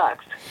 $300.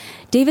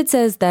 David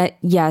says that,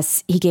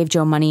 yes, he gave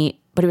Joe money,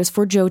 but it was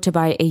for Joe to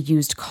buy a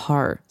used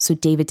car, so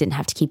David didn't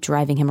have to keep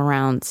driving him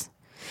around.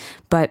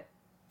 But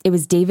it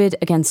was David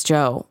against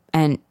Joe,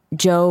 and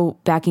Joe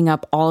backing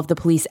up all of the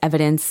police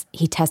evidence.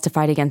 He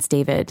testified against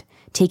David,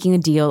 taking a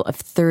deal of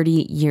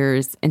 30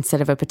 years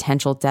instead of a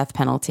potential death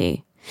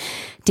penalty.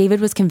 David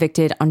was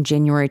convicted on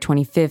January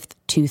 25th,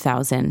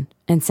 2000,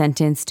 and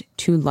sentenced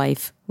to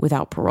life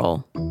without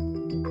parole.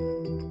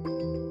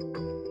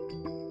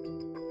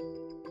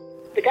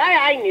 The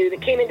guy I knew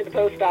that came into the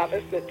post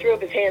office that threw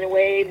up his hand and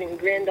waved and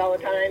grinned all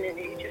the time, and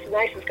he's just the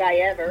nicest guy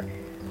ever,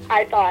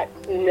 I thought,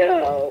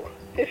 no,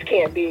 this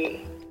can't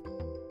be.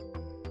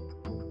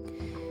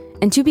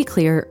 And to be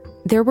clear,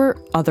 there were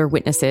other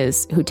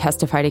witnesses who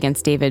testified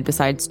against David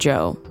besides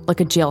Joe, like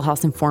a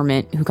jailhouse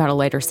informant who got a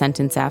lighter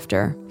sentence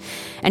after.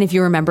 And if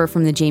you remember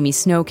from the Jamie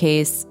Snow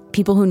case,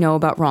 people who know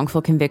about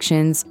wrongful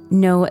convictions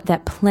know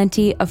that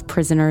plenty of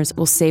prisoners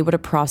will say what a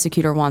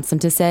prosecutor wants them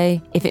to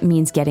say if it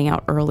means getting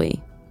out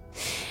early.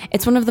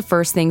 It's one of the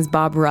first things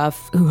Bob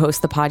Ruff, who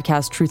hosts the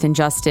podcast Truth and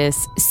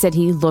Justice, said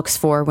he looks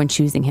for when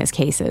choosing his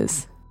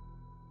cases.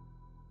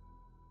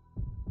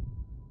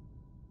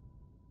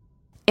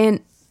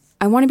 And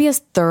I want to be as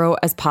thorough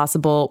as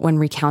possible when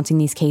recounting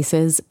these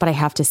cases, but I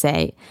have to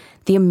say,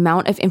 the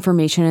amount of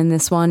information in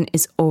this one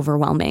is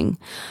overwhelming.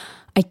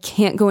 I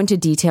can't go into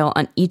detail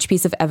on each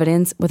piece of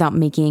evidence without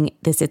making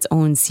this its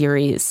own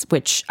series,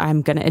 which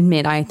I'm going to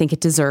admit I think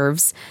it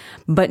deserves.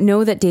 But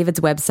know that David's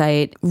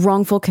website,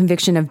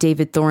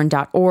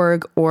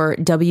 wrongfulconvictionofdavidthorne.org or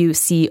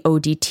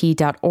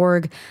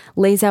wcodt.org,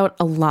 lays out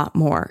a lot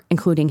more,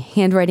 including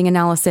handwriting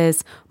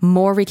analysis,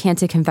 more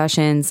recanted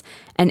confessions,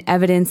 and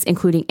evidence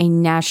including a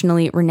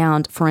nationally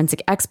renowned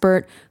forensic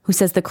expert who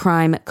says the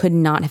crime could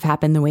not have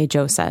happened the way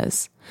Joe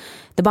says.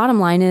 The bottom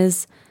line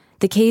is,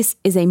 the case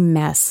is a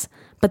mess.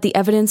 But the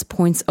evidence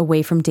points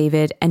away from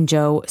David and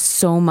Joe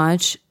so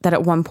much that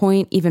at one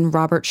point, even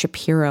Robert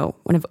Shapiro,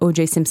 one of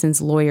O.J.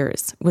 Simpson's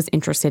lawyers, was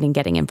interested in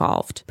getting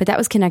involved. But that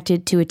was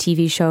connected to a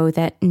TV show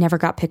that never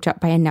got picked up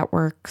by a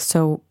network,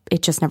 so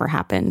it just never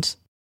happened.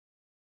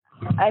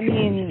 I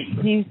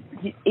mean,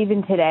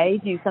 even today,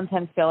 do you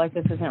sometimes feel like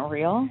this isn't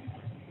real?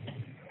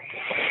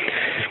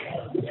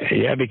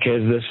 Yeah,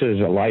 because this is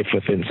a life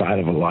within inside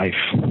of a life.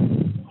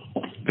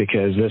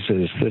 because this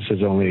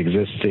is only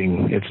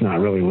existing. It's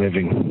not really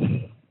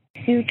living.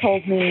 Sue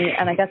told me,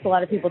 and I guess a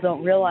lot of people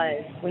don't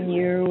realize, when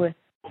you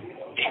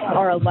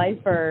are a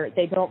lifer,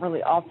 they don't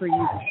really offer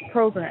you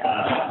programs.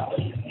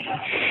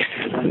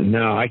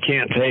 No, I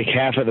can't take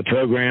half of the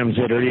programs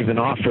that are even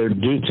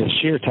offered due to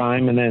sheer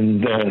time, and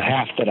then the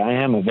half that I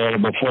am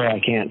available for I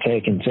can't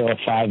take until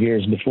 5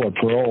 years before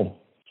parole.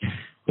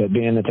 But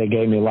being that they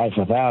gave me life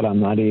without, I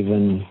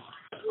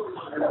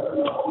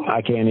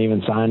can't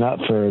even sign up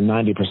for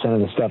 90% of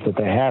the stuff that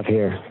they have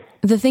here.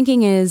 The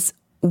thinking is,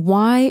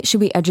 why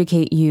should we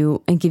educate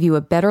you and give you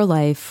a better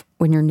life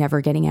when you're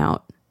never getting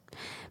out?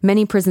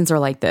 Many prisons are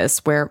like this,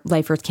 where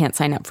lifers can't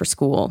sign up for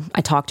school.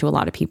 I talk to a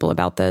lot of people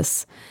about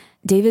this.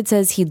 David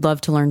says he'd love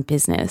to learn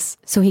business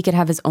so he could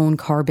have his own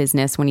car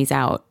business when he's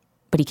out,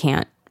 but he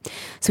can't.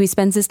 So he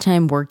spends his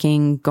time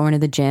working, going to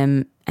the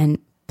gym, and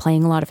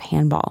playing a lot of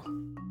handball.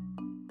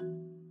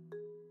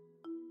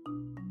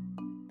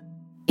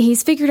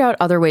 He's figured out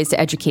other ways to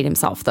educate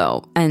himself,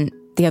 though, and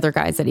the other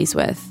guys that he's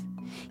with.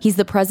 He's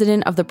the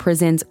president of the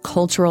prison's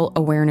Cultural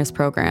Awareness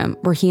Program,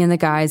 where he and the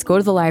guys go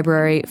to the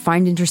library,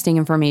 find interesting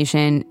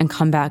information, and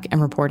come back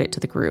and report it to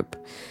the group.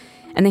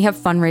 And they have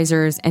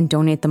fundraisers and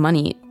donate the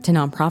money to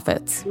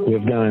nonprofits.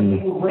 We've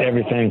done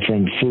everything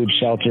from food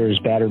shelters,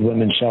 battered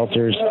women's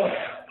shelters,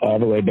 all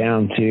the way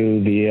down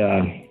to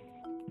the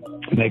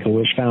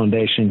Make-A-Wish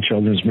Foundation,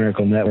 Children's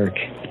Miracle Network.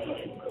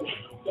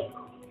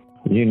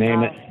 You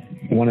name it,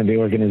 one of the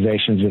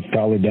organizations has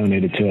probably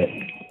donated to it.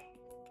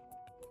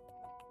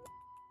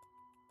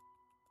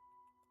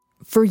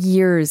 For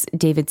years,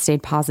 David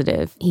stayed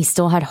positive. He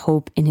still had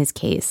hope in his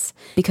case,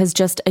 because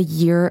just a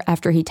year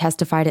after he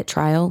testified at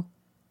trial,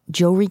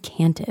 Joe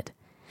recanted.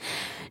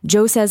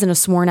 Joe says in a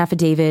sworn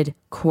affidavit,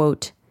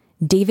 quote,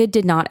 "David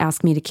did not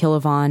ask me to kill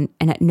Yvonne,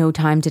 and at no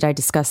time did I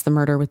discuss the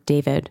murder with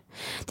David.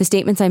 The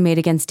statements I made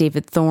against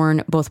David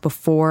Thorne, both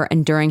before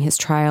and during his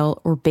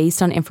trial, were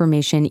based on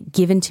information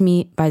given to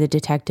me by the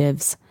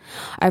detectives.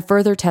 I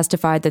further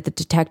testified that the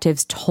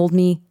detectives told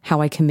me how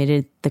I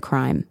committed the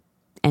crime."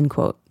 End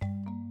quote.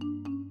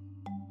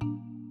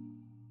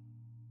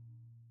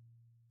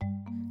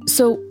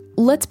 So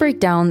let's break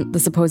down the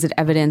supposed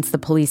evidence the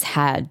police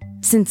had,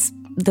 since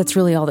that's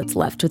really all that's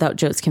left without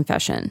Joe's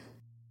confession.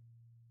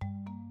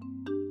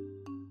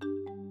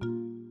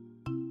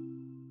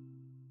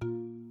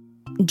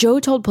 Joe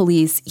told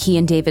police he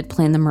and David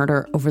planned the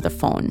murder over the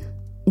phone.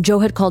 Joe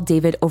had called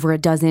David over a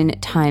dozen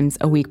times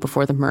a week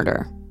before the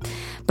murder.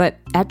 But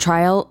at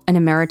trial, an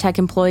Ameritech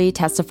employee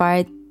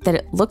testified that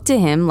it looked to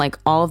him like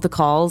all of the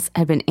calls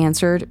had been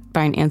answered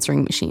by an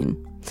answering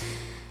machine.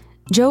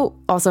 Joe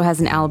also has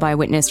an alibi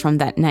witness from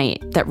that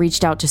night that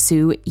reached out to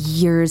Sue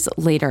years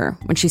later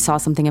when she saw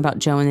something about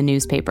Joe in the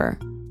newspaper.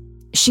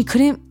 She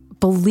couldn't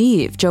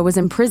believe Joe was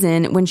in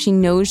prison when she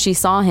knows she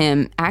saw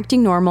him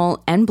acting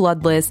normal and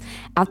bloodless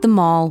at the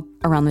mall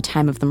around the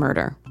time of the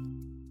murder.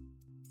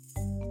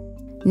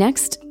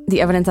 Next,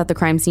 the evidence at the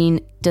crime scene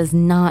does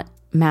not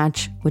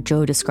match what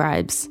Joe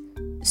describes.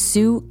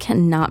 Sue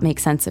cannot make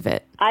sense of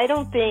it. I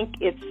don't think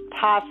it's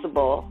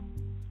possible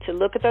to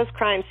look at those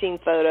crime scene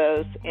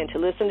photos and to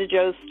listen to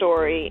Joe's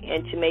story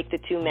and to make the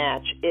two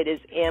match. It is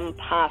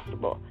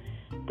impossible.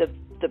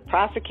 The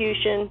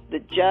prosecution, the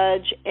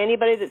judge,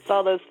 anybody that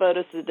saw those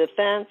photos, the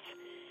defense,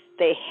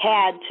 they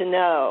had to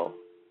know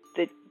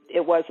that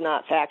it was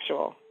not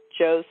factual.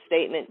 Joe's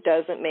statement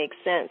doesn't make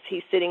sense.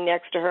 He's sitting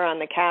next to her on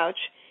the couch.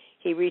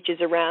 He reaches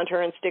around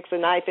her and sticks a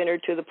knife in her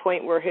to the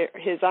point where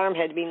his arm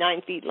had to be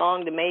 9 feet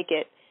long to make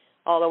it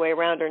all the way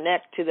around her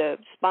neck to the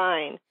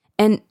spine.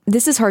 And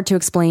this is hard to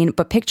explain,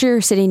 but picture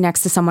you're sitting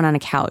next to someone on a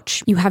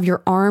couch. You have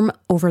your arm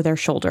over their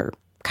shoulder,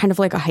 kind of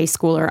like a high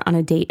schooler on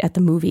a date at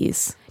the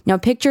movies. Now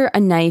picture a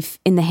knife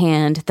in the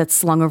hand that's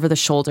slung over the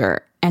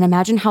shoulder, and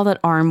imagine how that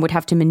arm would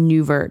have to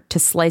maneuver to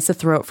slice a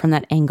throat from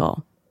that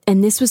angle.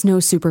 And this was no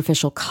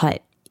superficial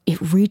cut.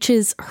 It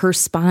reaches her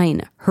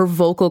spine. Her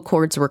vocal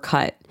cords were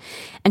cut,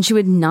 and she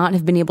would not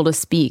have been able to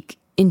speak.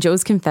 In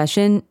Joe's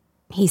confession,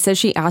 he says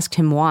she asked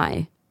him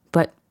why,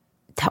 but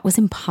that was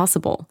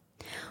impossible.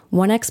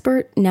 One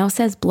expert now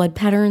says blood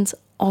patterns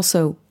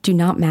also do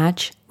not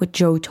match what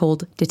Joe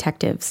told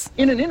detectives.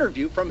 In an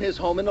interview from his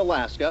home in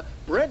Alaska,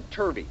 Brent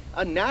Turvey,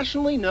 a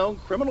nationally known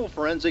criminal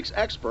forensics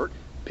expert,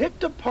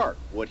 picked apart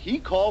what he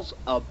calls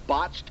a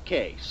botched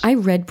case. I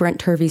read Brent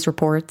Turvey's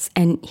reports,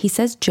 and he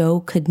says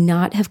Joe could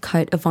not have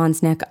cut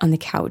Yvonne's neck on the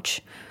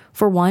couch.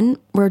 For one,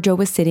 where Joe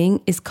was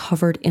sitting is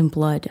covered in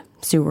blood,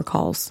 Sue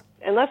recalls.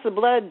 Unless the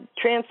blood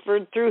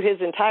transferred through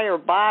his entire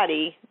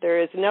body,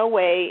 there is no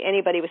way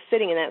anybody was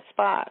sitting in that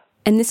spot.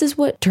 And this is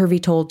what Turvey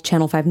told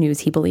Channel 5 News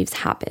he believes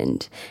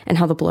happened and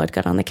how the blood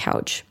got on the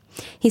couch.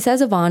 He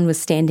says Yvonne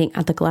was standing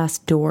at the glass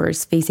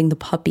doors facing the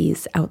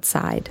puppies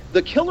outside.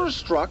 The killer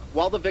struck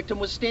while the victim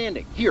was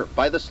standing here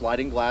by the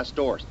sliding glass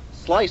doors,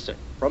 slicing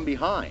from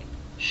behind.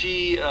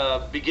 She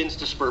begins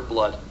to spurt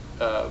blood,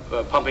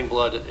 pumping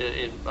blood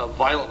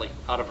violently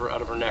out of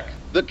her neck.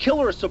 The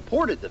killer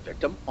supported the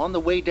victim on the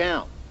way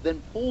down,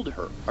 then pulled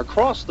her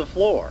across the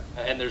floor.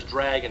 And there's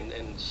drag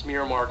and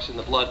smear marks in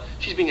the blood.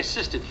 She's being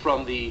assisted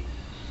from the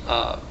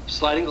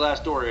sliding glass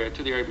door area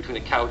to the area between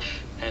the couch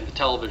and the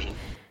television.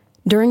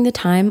 During the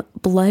time,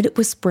 blood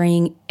was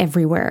spraying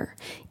everywhere.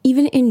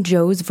 Even in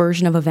Joe's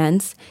version of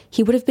events,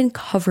 he would have been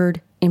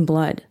covered in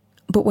blood.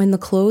 But when the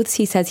clothes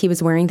he says he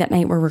was wearing that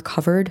night were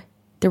recovered,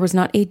 there was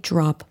not a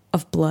drop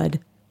of blood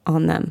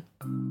on them.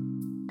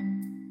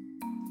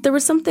 There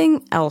was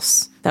something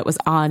else that was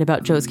odd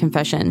about Joe's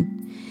confession.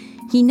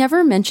 He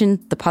never mentioned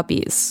the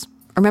puppies.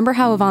 Remember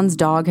how Yvonne's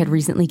dog had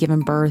recently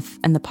given birth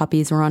and the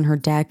puppies were on her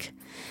deck?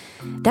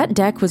 That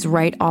deck was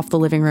right off the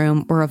living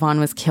room where Yvonne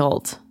was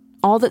killed.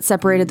 All that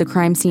separated the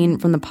crime scene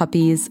from the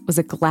puppies was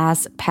a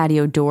glass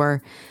patio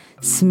door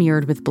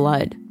smeared with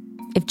blood.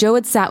 If Joe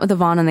had sat with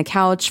Yvonne on the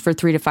couch for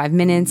 3 to 5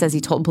 minutes, as he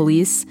told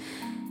police,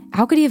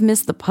 how could he have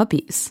missed the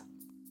puppies?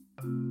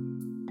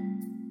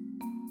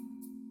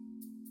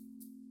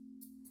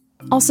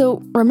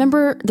 Also,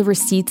 remember the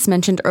receipts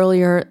mentioned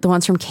earlier, the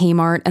ones from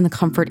Kmart and the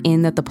Comfort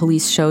Inn that the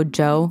police showed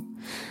Joe?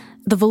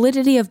 The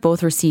validity of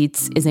both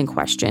receipts is in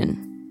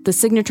question. The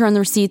signature on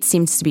the receipts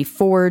seems to be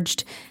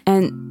forged,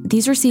 and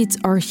these receipts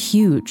are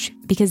huge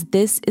because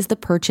this is the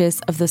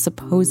purchase of the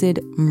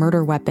supposed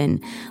murder weapon,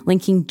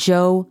 linking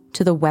Joe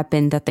to the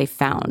weapon that they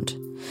found.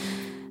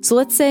 So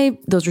let's say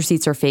those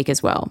receipts are fake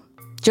as well.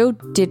 Joe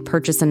did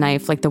purchase a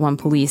knife like the one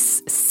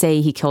police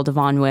say he killed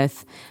Yvonne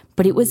with,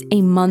 but it was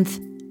a month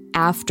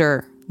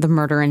after the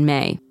murder in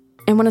May.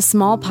 And when a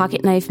small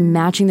pocket knife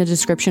matching the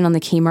description on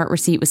the Kmart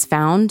receipt was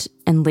found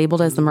and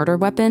labeled as the murder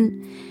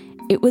weapon,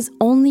 it was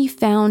only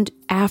found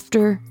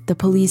after the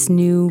police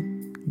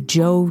knew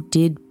Joe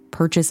did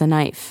purchase a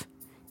knife.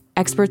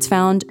 Experts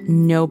found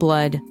no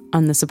blood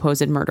on the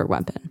supposed murder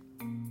weapon.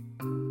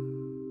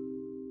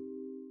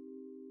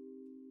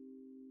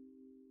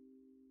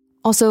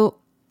 Also,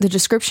 the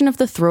description of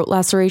the throat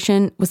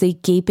laceration was a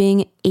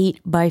gaping 8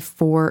 by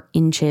 4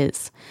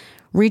 inches,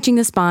 reaching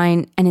the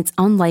spine, and it's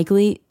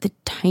unlikely the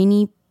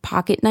tiny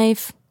pocket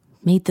knife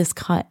made this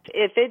cut.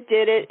 If it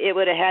did it, it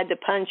would have had to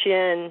punch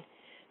in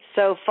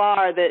so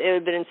far that it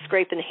would have been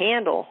scraping the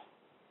handle.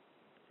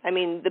 I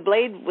mean, the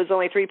blade was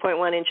only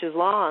 3.1 inches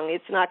long.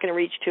 It's not going to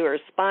reach to her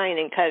spine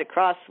and cut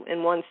across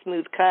in one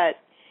smooth cut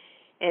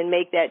and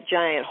make that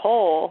giant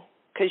hole,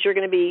 because you're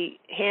going to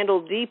be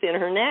handle deep in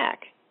her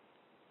neck.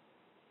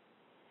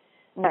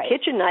 Right. The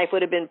kitchen knife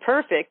would have been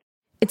perfect.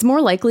 It's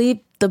more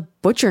likely the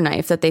butcher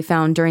knife that they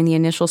found during the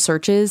initial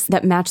searches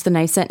that matched the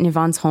knife set in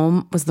Yvonne's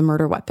home was the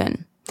murder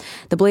weapon.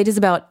 The blade is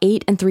about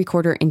 8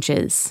 3/4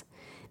 inches.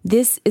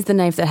 This is the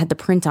knife that had the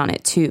print on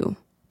it, too.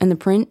 And the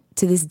print,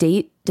 to this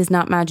date, does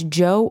not match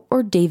Joe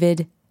or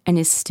David and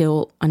is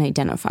still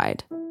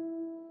unidentified.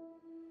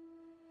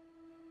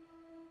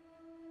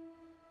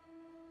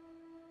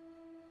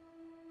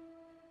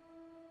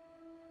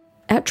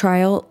 At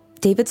trial,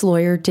 David's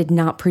lawyer did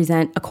not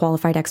present a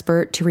qualified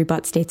expert to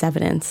rebut state's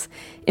evidence.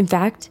 In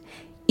fact,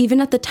 even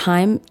at the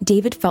time,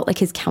 David felt like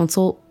his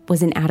counsel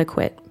was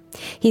inadequate.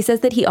 He says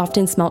that he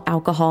often smelled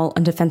alcohol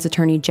on defense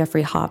attorney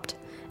Jeffrey Haupt,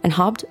 and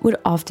Haupt would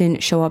often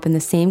show up in the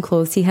same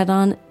clothes he had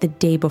on the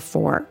day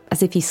before,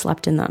 as if he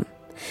slept in them.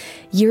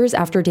 Years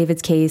after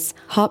David's case,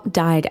 Haupt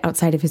died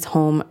outside of his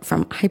home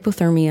from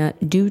hypothermia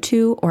due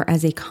to or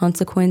as a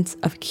consequence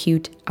of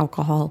acute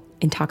alcohol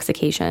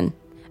intoxication.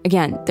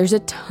 Again, there's a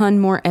ton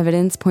more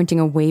evidence pointing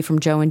away from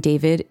Joe and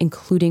David,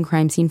 including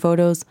crime scene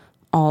photos,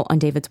 all on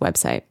David's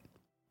website.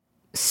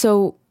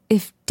 So,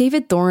 if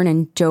David Thorne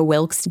and Joe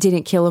Wilkes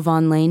didn't kill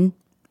Yvonne Lane,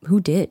 who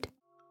did?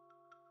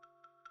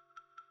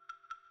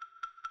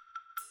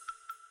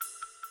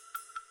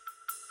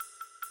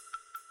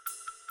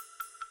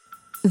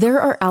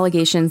 There are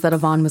allegations that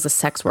Yvonne was a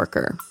sex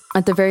worker.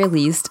 At the very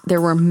least, there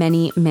were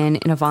many men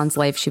in Yvonne's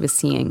life she was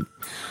seeing.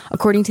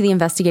 According to the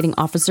investigating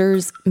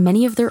officers,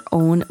 many of their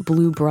own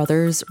blue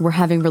brothers were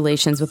having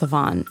relations with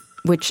Yvonne,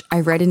 which I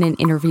read in an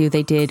interview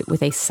they did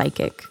with a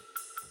psychic.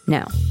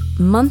 Now,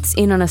 months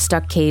in on a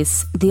stuck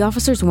case, the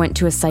officers went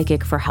to a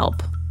psychic for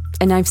help.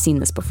 And I've seen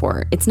this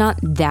before. It's not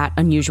that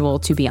unusual,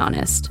 to be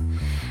honest.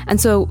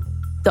 And so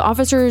the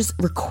officers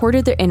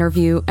recorded their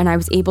interview, and I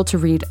was able to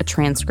read a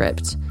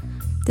transcript.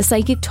 The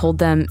psychic told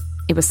them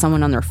it was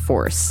someone on their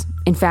force.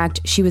 In fact,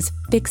 she was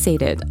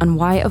fixated on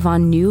why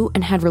Yvonne knew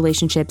and had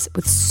relationships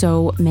with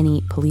so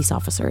many police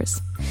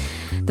officers.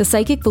 The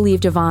psychic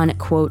believed Yvonne,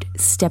 quote,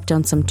 stepped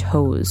on some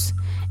toes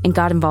and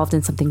got involved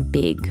in something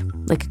big,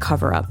 like a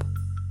cover-up.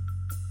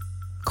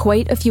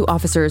 Quite a few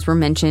officers were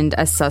mentioned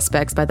as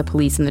suspects by the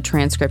police in the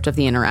transcript of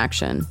the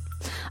interaction.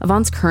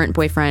 Yvonne's current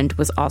boyfriend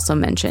was also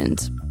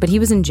mentioned, but he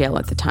was in jail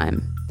at the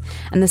time.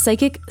 And the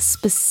psychic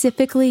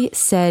specifically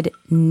said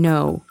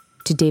no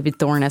to David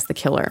Thorne as the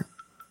killer.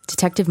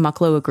 Detective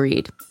Mucklow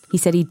agreed. He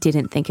said he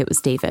didn't think it was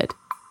David.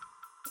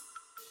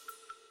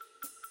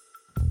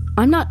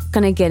 I'm not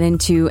going to get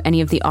into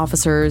any of the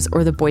officers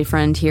or the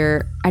boyfriend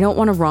here. I don't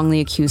want to wrongly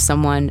accuse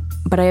someone,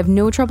 but I have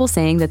no trouble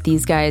saying that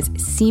these guys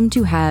seem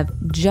to have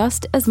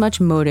just as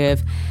much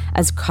motive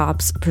as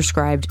cops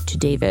prescribed to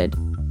David.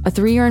 A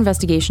 3-year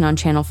investigation on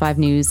Channel 5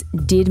 News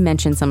did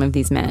mention some of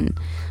these men.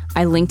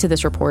 I linked to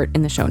this report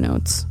in the show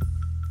notes.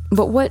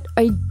 But what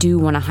I do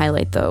want to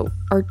highlight, though,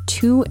 are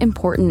two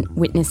important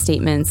witness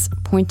statements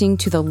pointing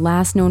to the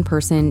last known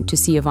person to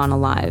see Yvonne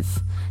alive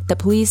that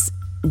police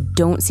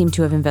don't seem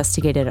to have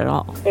investigated at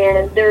all.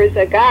 And there's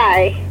a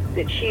guy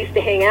that she used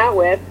to hang out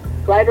with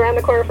right around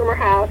the corner from her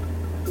house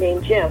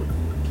named Jim.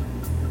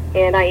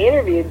 And I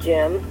interviewed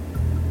Jim,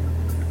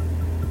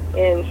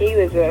 and he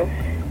was a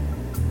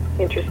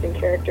interesting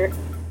character.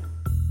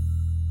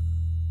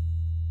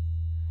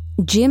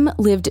 Jim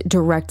lived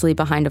directly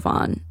behind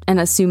Yvonne, and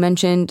as Sue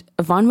mentioned,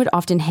 Yvonne would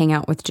often hang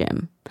out with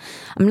Jim.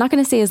 I'm not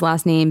going to say his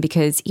last name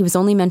because he was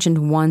only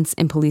mentioned once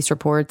in police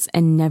reports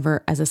and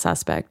never as a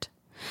suspect.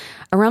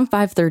 Around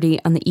 5:30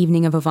 on the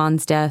evening of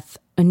Yvonne's death,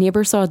 a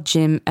neighbor saw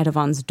Jim at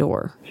Yvonne's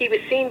door. He was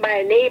seen by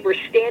a neighbor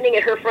standing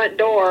at her front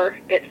door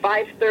at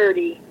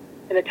 5:30,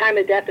 and the time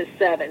of death is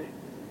 7.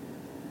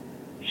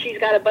 She's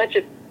got a bunch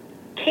of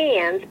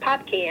cans,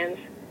 pop cans,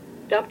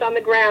 dumped on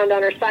the ground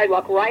on her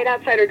sidewalk right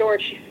outside her door,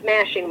 and she's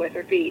smashing with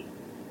her feet.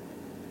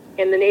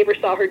 And the neighbor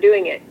saw her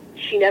doing it.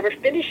 She never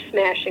finished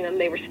smashing them.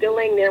 They were still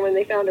laying there when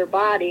they found her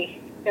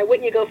body. Now,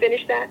 wouldn't you go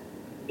finish that?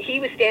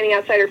 He was standing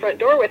outside her front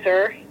door with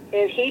her,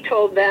 and he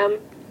told them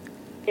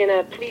in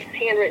a police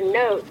handwritten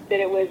note that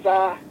it was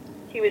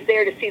he was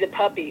there to see the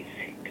puppies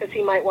because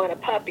he might want a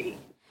puppy.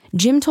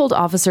 Jim told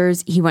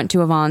officers he went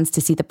to Yvonne's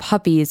to see the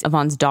puppies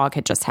Yvonne's dog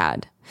had just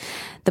had.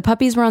 The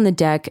puppies were on the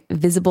deck,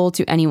 visible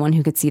to anyone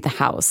who could see the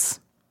house.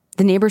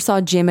 The neighbor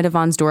saw Jim at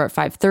Yvonne's door at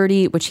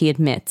 5:30, which he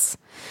admits.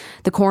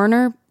 The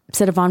coroner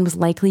said Yvonne was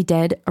likely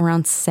dead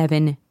around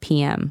 7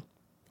 p.m.,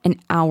 an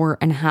hour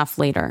and a half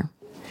later.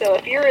 So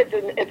if you're at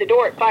the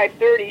door at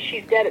 5:30,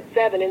 she's dead at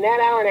 7. In that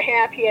hour and a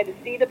half, he had to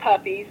see the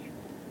puppies,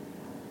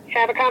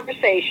 have a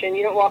conversation.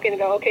 You don't walk in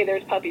and go, okay,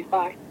 there's puppies,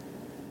 bye.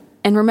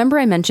 And remember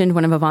I mentioned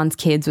one of Yvonne's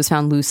kids was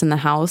found loose in the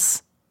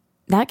house?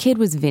 That kid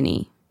was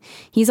Vinny.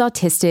 He's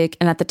autistic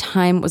and at the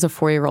time was a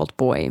 4-year-old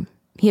boy.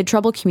 He had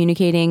trouble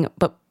communicating,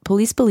 but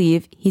police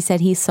believe he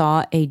said he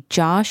saw a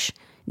Josh,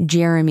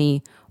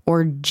 Jeremy,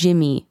 or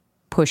Jimmy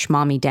push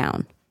mommy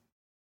down.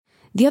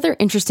 The other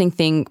interesting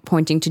thing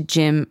pointing to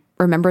Jim,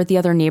 remember the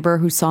other neighbor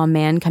who saw a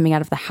man coming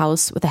out of the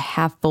house with a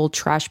half-full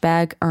trash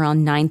bag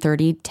around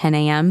 9:30, 10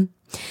 a.m.?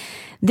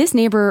 This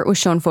neighbor was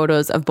shown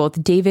photos of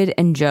both David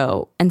and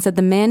Joe and said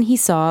the man he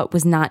saw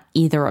was not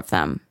either of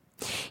them.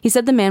 He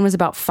said the man was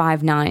about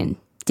 5'9".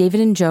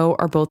 David and Joe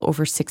are both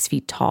over 6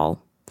 feet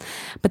tall.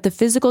 But the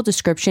physical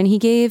description he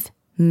gave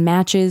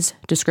matches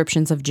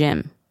descriptions of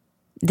Jim.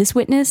 This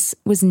witness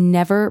was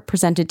never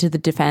presented to the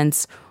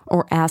defense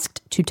or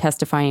asked to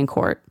testify in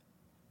court.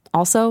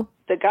 Also,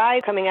 the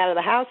guy coming out of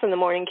the house in the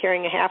morning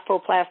carrying a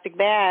half-full plastic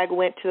bag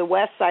went to the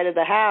west side of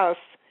the house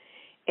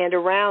and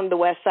around the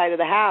west side of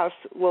the house.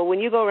 Well, when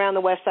you go around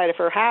the west side of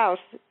her house,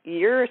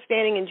 you're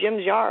standing in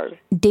Jim's yard.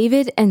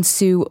 David and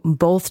Sue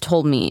both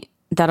told me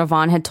that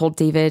Yvonne had told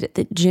David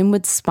that Jim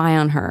would spy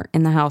on her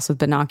in the house with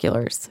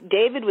binoculars.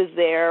 David was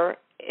there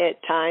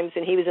at times,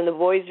 and he was in the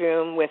boys'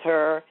 room with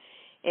her,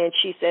 and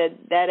she said,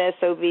 that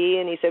SOB,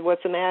 and he said,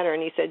 what's the matter?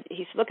 And he said,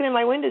 he's looking in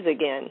my windows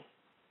again.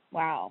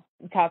 Wow.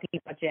 I'm talking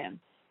about Jim.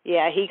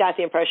 Yeah, he got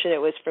the impression it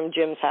was from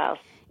Jim's house.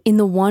 In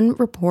the one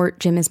report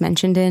Jim is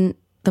mentioned in,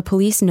 the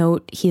police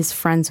note he is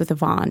friends with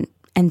Yvonne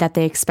and that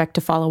they expect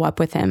to follow up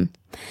with him.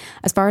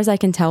 As far as I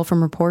can tell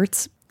from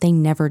reports, they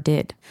never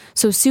did.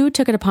 So Sue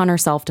took it upon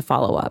herself to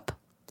follow up.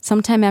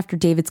 Sometime after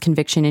David's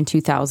conviction in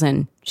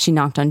 2000, she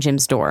knocked on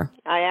Jim's door.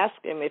 I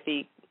asked him if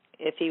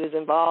he was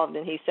involved,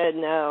 and he said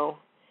no.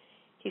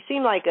 He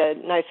seemed like a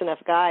nice enough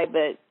guy,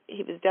 but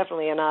he was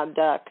definitely an odd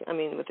duck,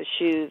 with the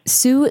shoes.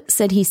 Sue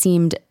said he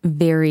seemed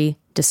very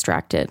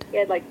distracted. He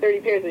had like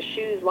 30 pairs of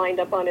shoes lined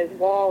up on his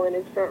wall in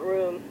his front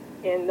room,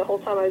 and the whole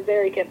time I was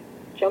there, he kept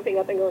jumping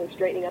up and going and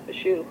straightening up a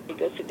shoe. He'd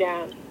go sit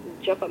down,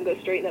 jump up and go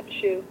straighten up the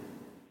shoe.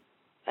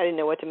 I didn't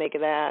know what to make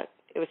of that.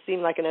 It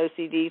seemed like an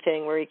OCD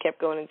thing where he kept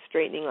going and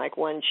straightening like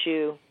one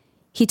shoe.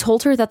 He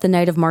told her that the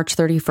night of March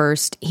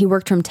 31st, he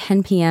worked from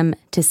 10 p.m.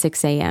 to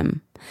 6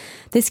 a.m.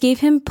 This gave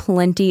him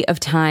plenty of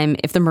time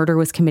if the murder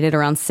was committed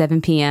around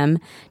 7 p.m.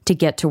 to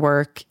get to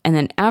work, and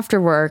then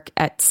after work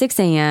at 6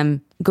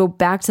 a.m., go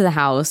back to the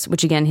house,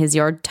 which again his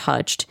yard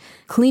touched,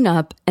 clean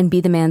up, and be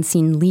the man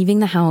seen leaving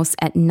the house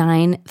at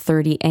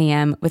 9:30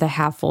 a.m. with a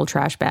half-full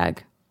trash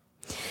bag.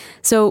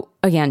 So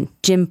again,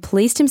 Jim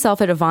placed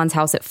himself at Yvonne's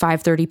house at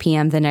 5:30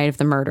 p.m. the night of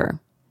the murder.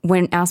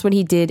 When asked what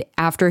he did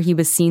after he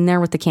was seen there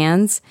with the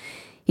cans,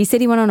 he said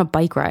he went on a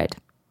bike ride,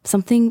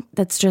 something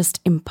that's just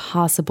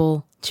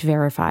impossible to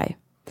verify.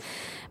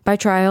 By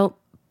trial,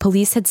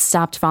 police had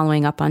stopped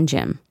following up on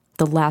Jim,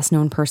 the last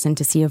known person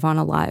to see Yvonne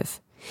alive.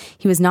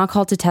 He was not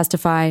called to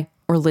testify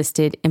or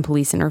listed in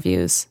police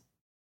interviews.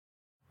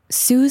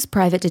 Sue's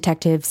private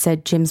detective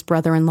said Jim's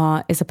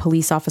brother-in-law is a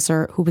police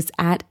officer who was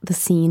at the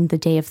scene the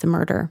day of the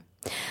murder.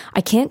 I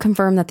can't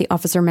confirm that the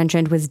officer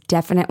mentioned was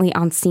definitely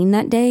on scene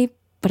that day,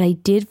 but I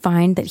did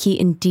find that he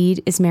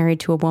indeed is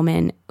married to a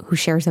woman who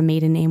shares a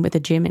maiden name with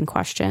the Jim in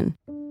question.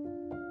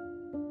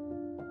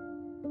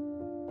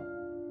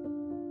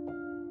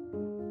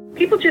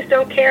 People just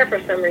don't care for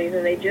some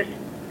reason.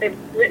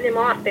 They've written him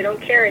off. They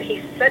don't care, and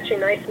he's such a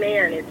nice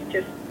man. It's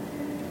just,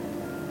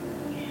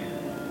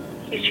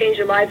 he's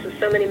changed the lives of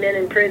so many men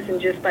in prison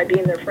just by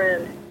being their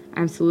friend.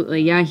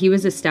 Absolutely. Yeah, he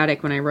was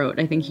ecstatic when I wrote.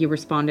 I think he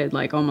responded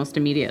like almost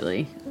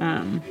immediately.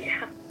 Yeah.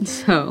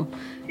 So.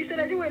 He said,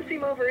 I didn't want to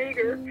seem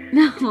overeager.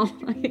 No,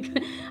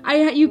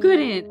 you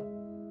couldn't.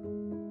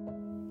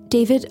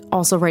 David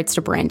also writes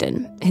to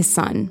Brandon, his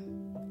son.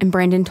 And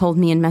Brandon told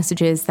me in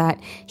messages that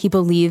he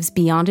believes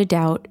beyond a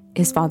doubt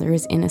his father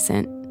is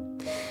innocent.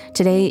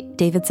 Today,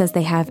 David says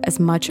they have as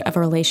much of a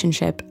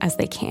relationship as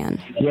they can.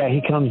 Yeah,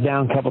 he comes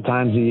down a couple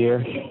times a year.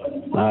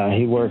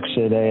 He works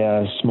at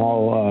a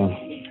small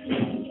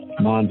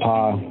mom and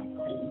pop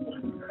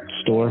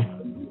store.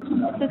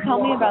 So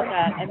tell me about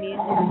that. I mean,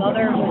 his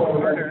mother was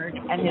murdered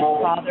and his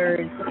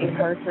father's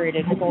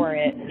incarcerated for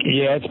it.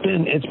 Yeah,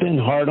 it's been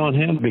hard on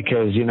him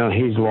because,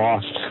 he's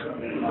lost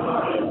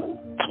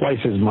twice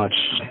as much.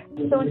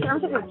 So in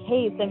terms of your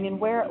case, I mean,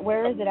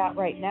 where is it at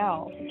right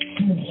now?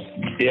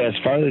 Yeah, as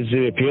far as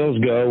the appeals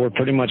go, we're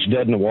pretty much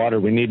dead in the water.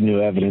 We need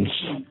new evidence.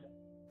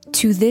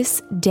 To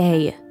this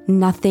day,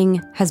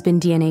 nothing has been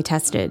DNA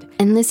tested.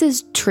 And this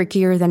is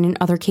trickier than in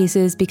other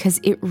cases because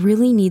it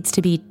really needs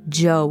to be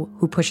Joe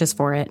who pushes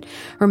for it.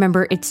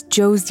 Remember, it's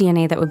Joe's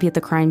DNA that would be at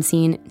the crime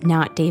scene,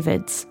 not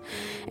David's.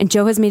 And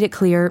Joe has made it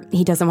clear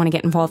he doesn't want to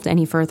get involved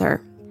any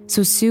further.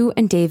 So Sue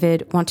and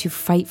David want to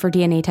fight for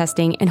DNA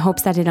testing in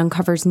hopes that it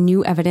uncovers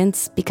new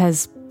evidence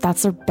because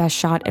that's their best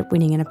shot at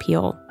winning an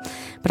appeal.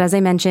 But as I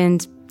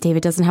mentioned,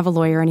 David doesn't have a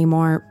lawyer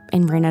anymore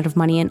and ran out of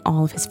money in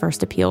all of his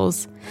first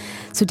appeals.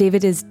 So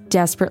David is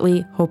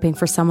desperately hoping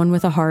for someone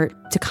with a heart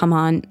to come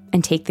on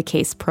and take the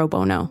case pro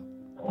bono.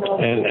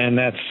 And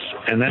that's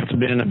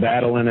been a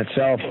battle in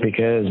itself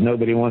because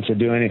nobody wants to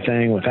do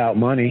anything without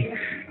money.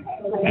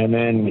 And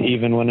then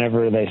even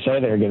whenever they say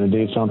they're going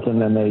to do something,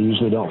 then they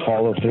usually don't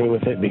follow through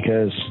with it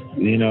because,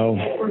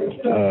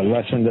 a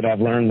lesson that I've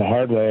learned the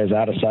hard way is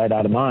out of sight,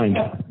 out of mind.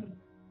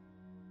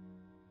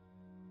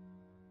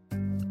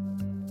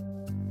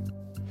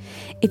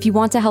 If you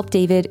want to help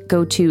David,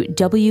 go to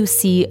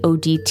wcodt.org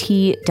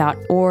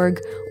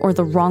or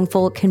the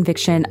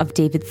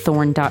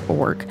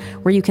wrongfulconvictionofdavidthorn.org,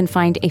 where you can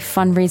find a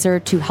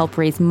fundraiser to help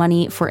raise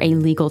money for a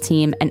legal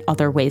team and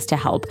other ways to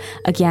help.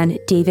 Again,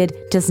 David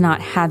does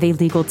not have a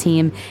legal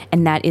team,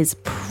 and that is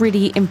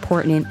pretty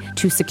important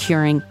to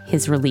securing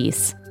his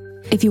release.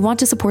 If you want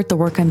to support the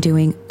work I'm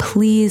doing,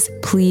 please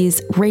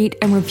rate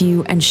and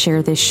review and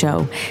share this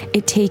show.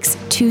 It takes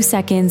 2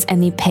 seconds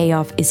and the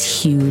payoff is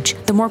huge.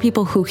 The more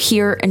people who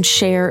hear and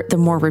share, the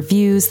more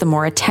reviews, the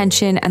more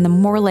attention, and the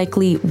more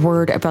likely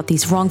word about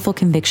these wrongful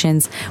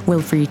convictions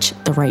will reach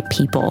the right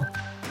people.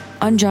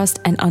 Unjust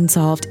and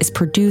Unsolved is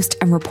produced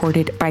and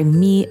reported by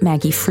me,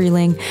 Maggie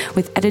Freeling,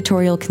 with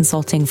editorial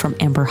consulting from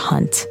Amber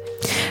Hunt.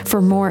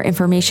 For more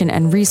information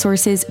and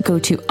resources, go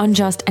to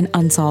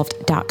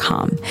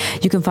unjustandunsolved.com.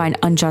 You can find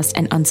Unjust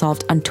and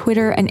Unsolved on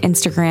Twitter and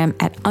Instagram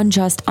at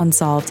Unjust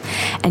Unsolved,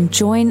 and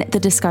join the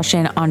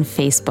discussion on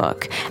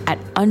Facebook at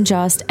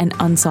Unjust and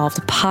Unsolved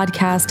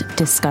Podcast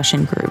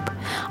Discussion Group.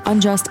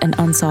 Unjust and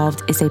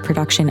Unsolved is a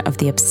production of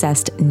the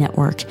Obsessed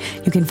Network.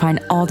 You can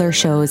find all their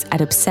shows at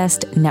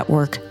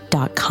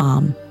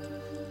obsessednetwork.com.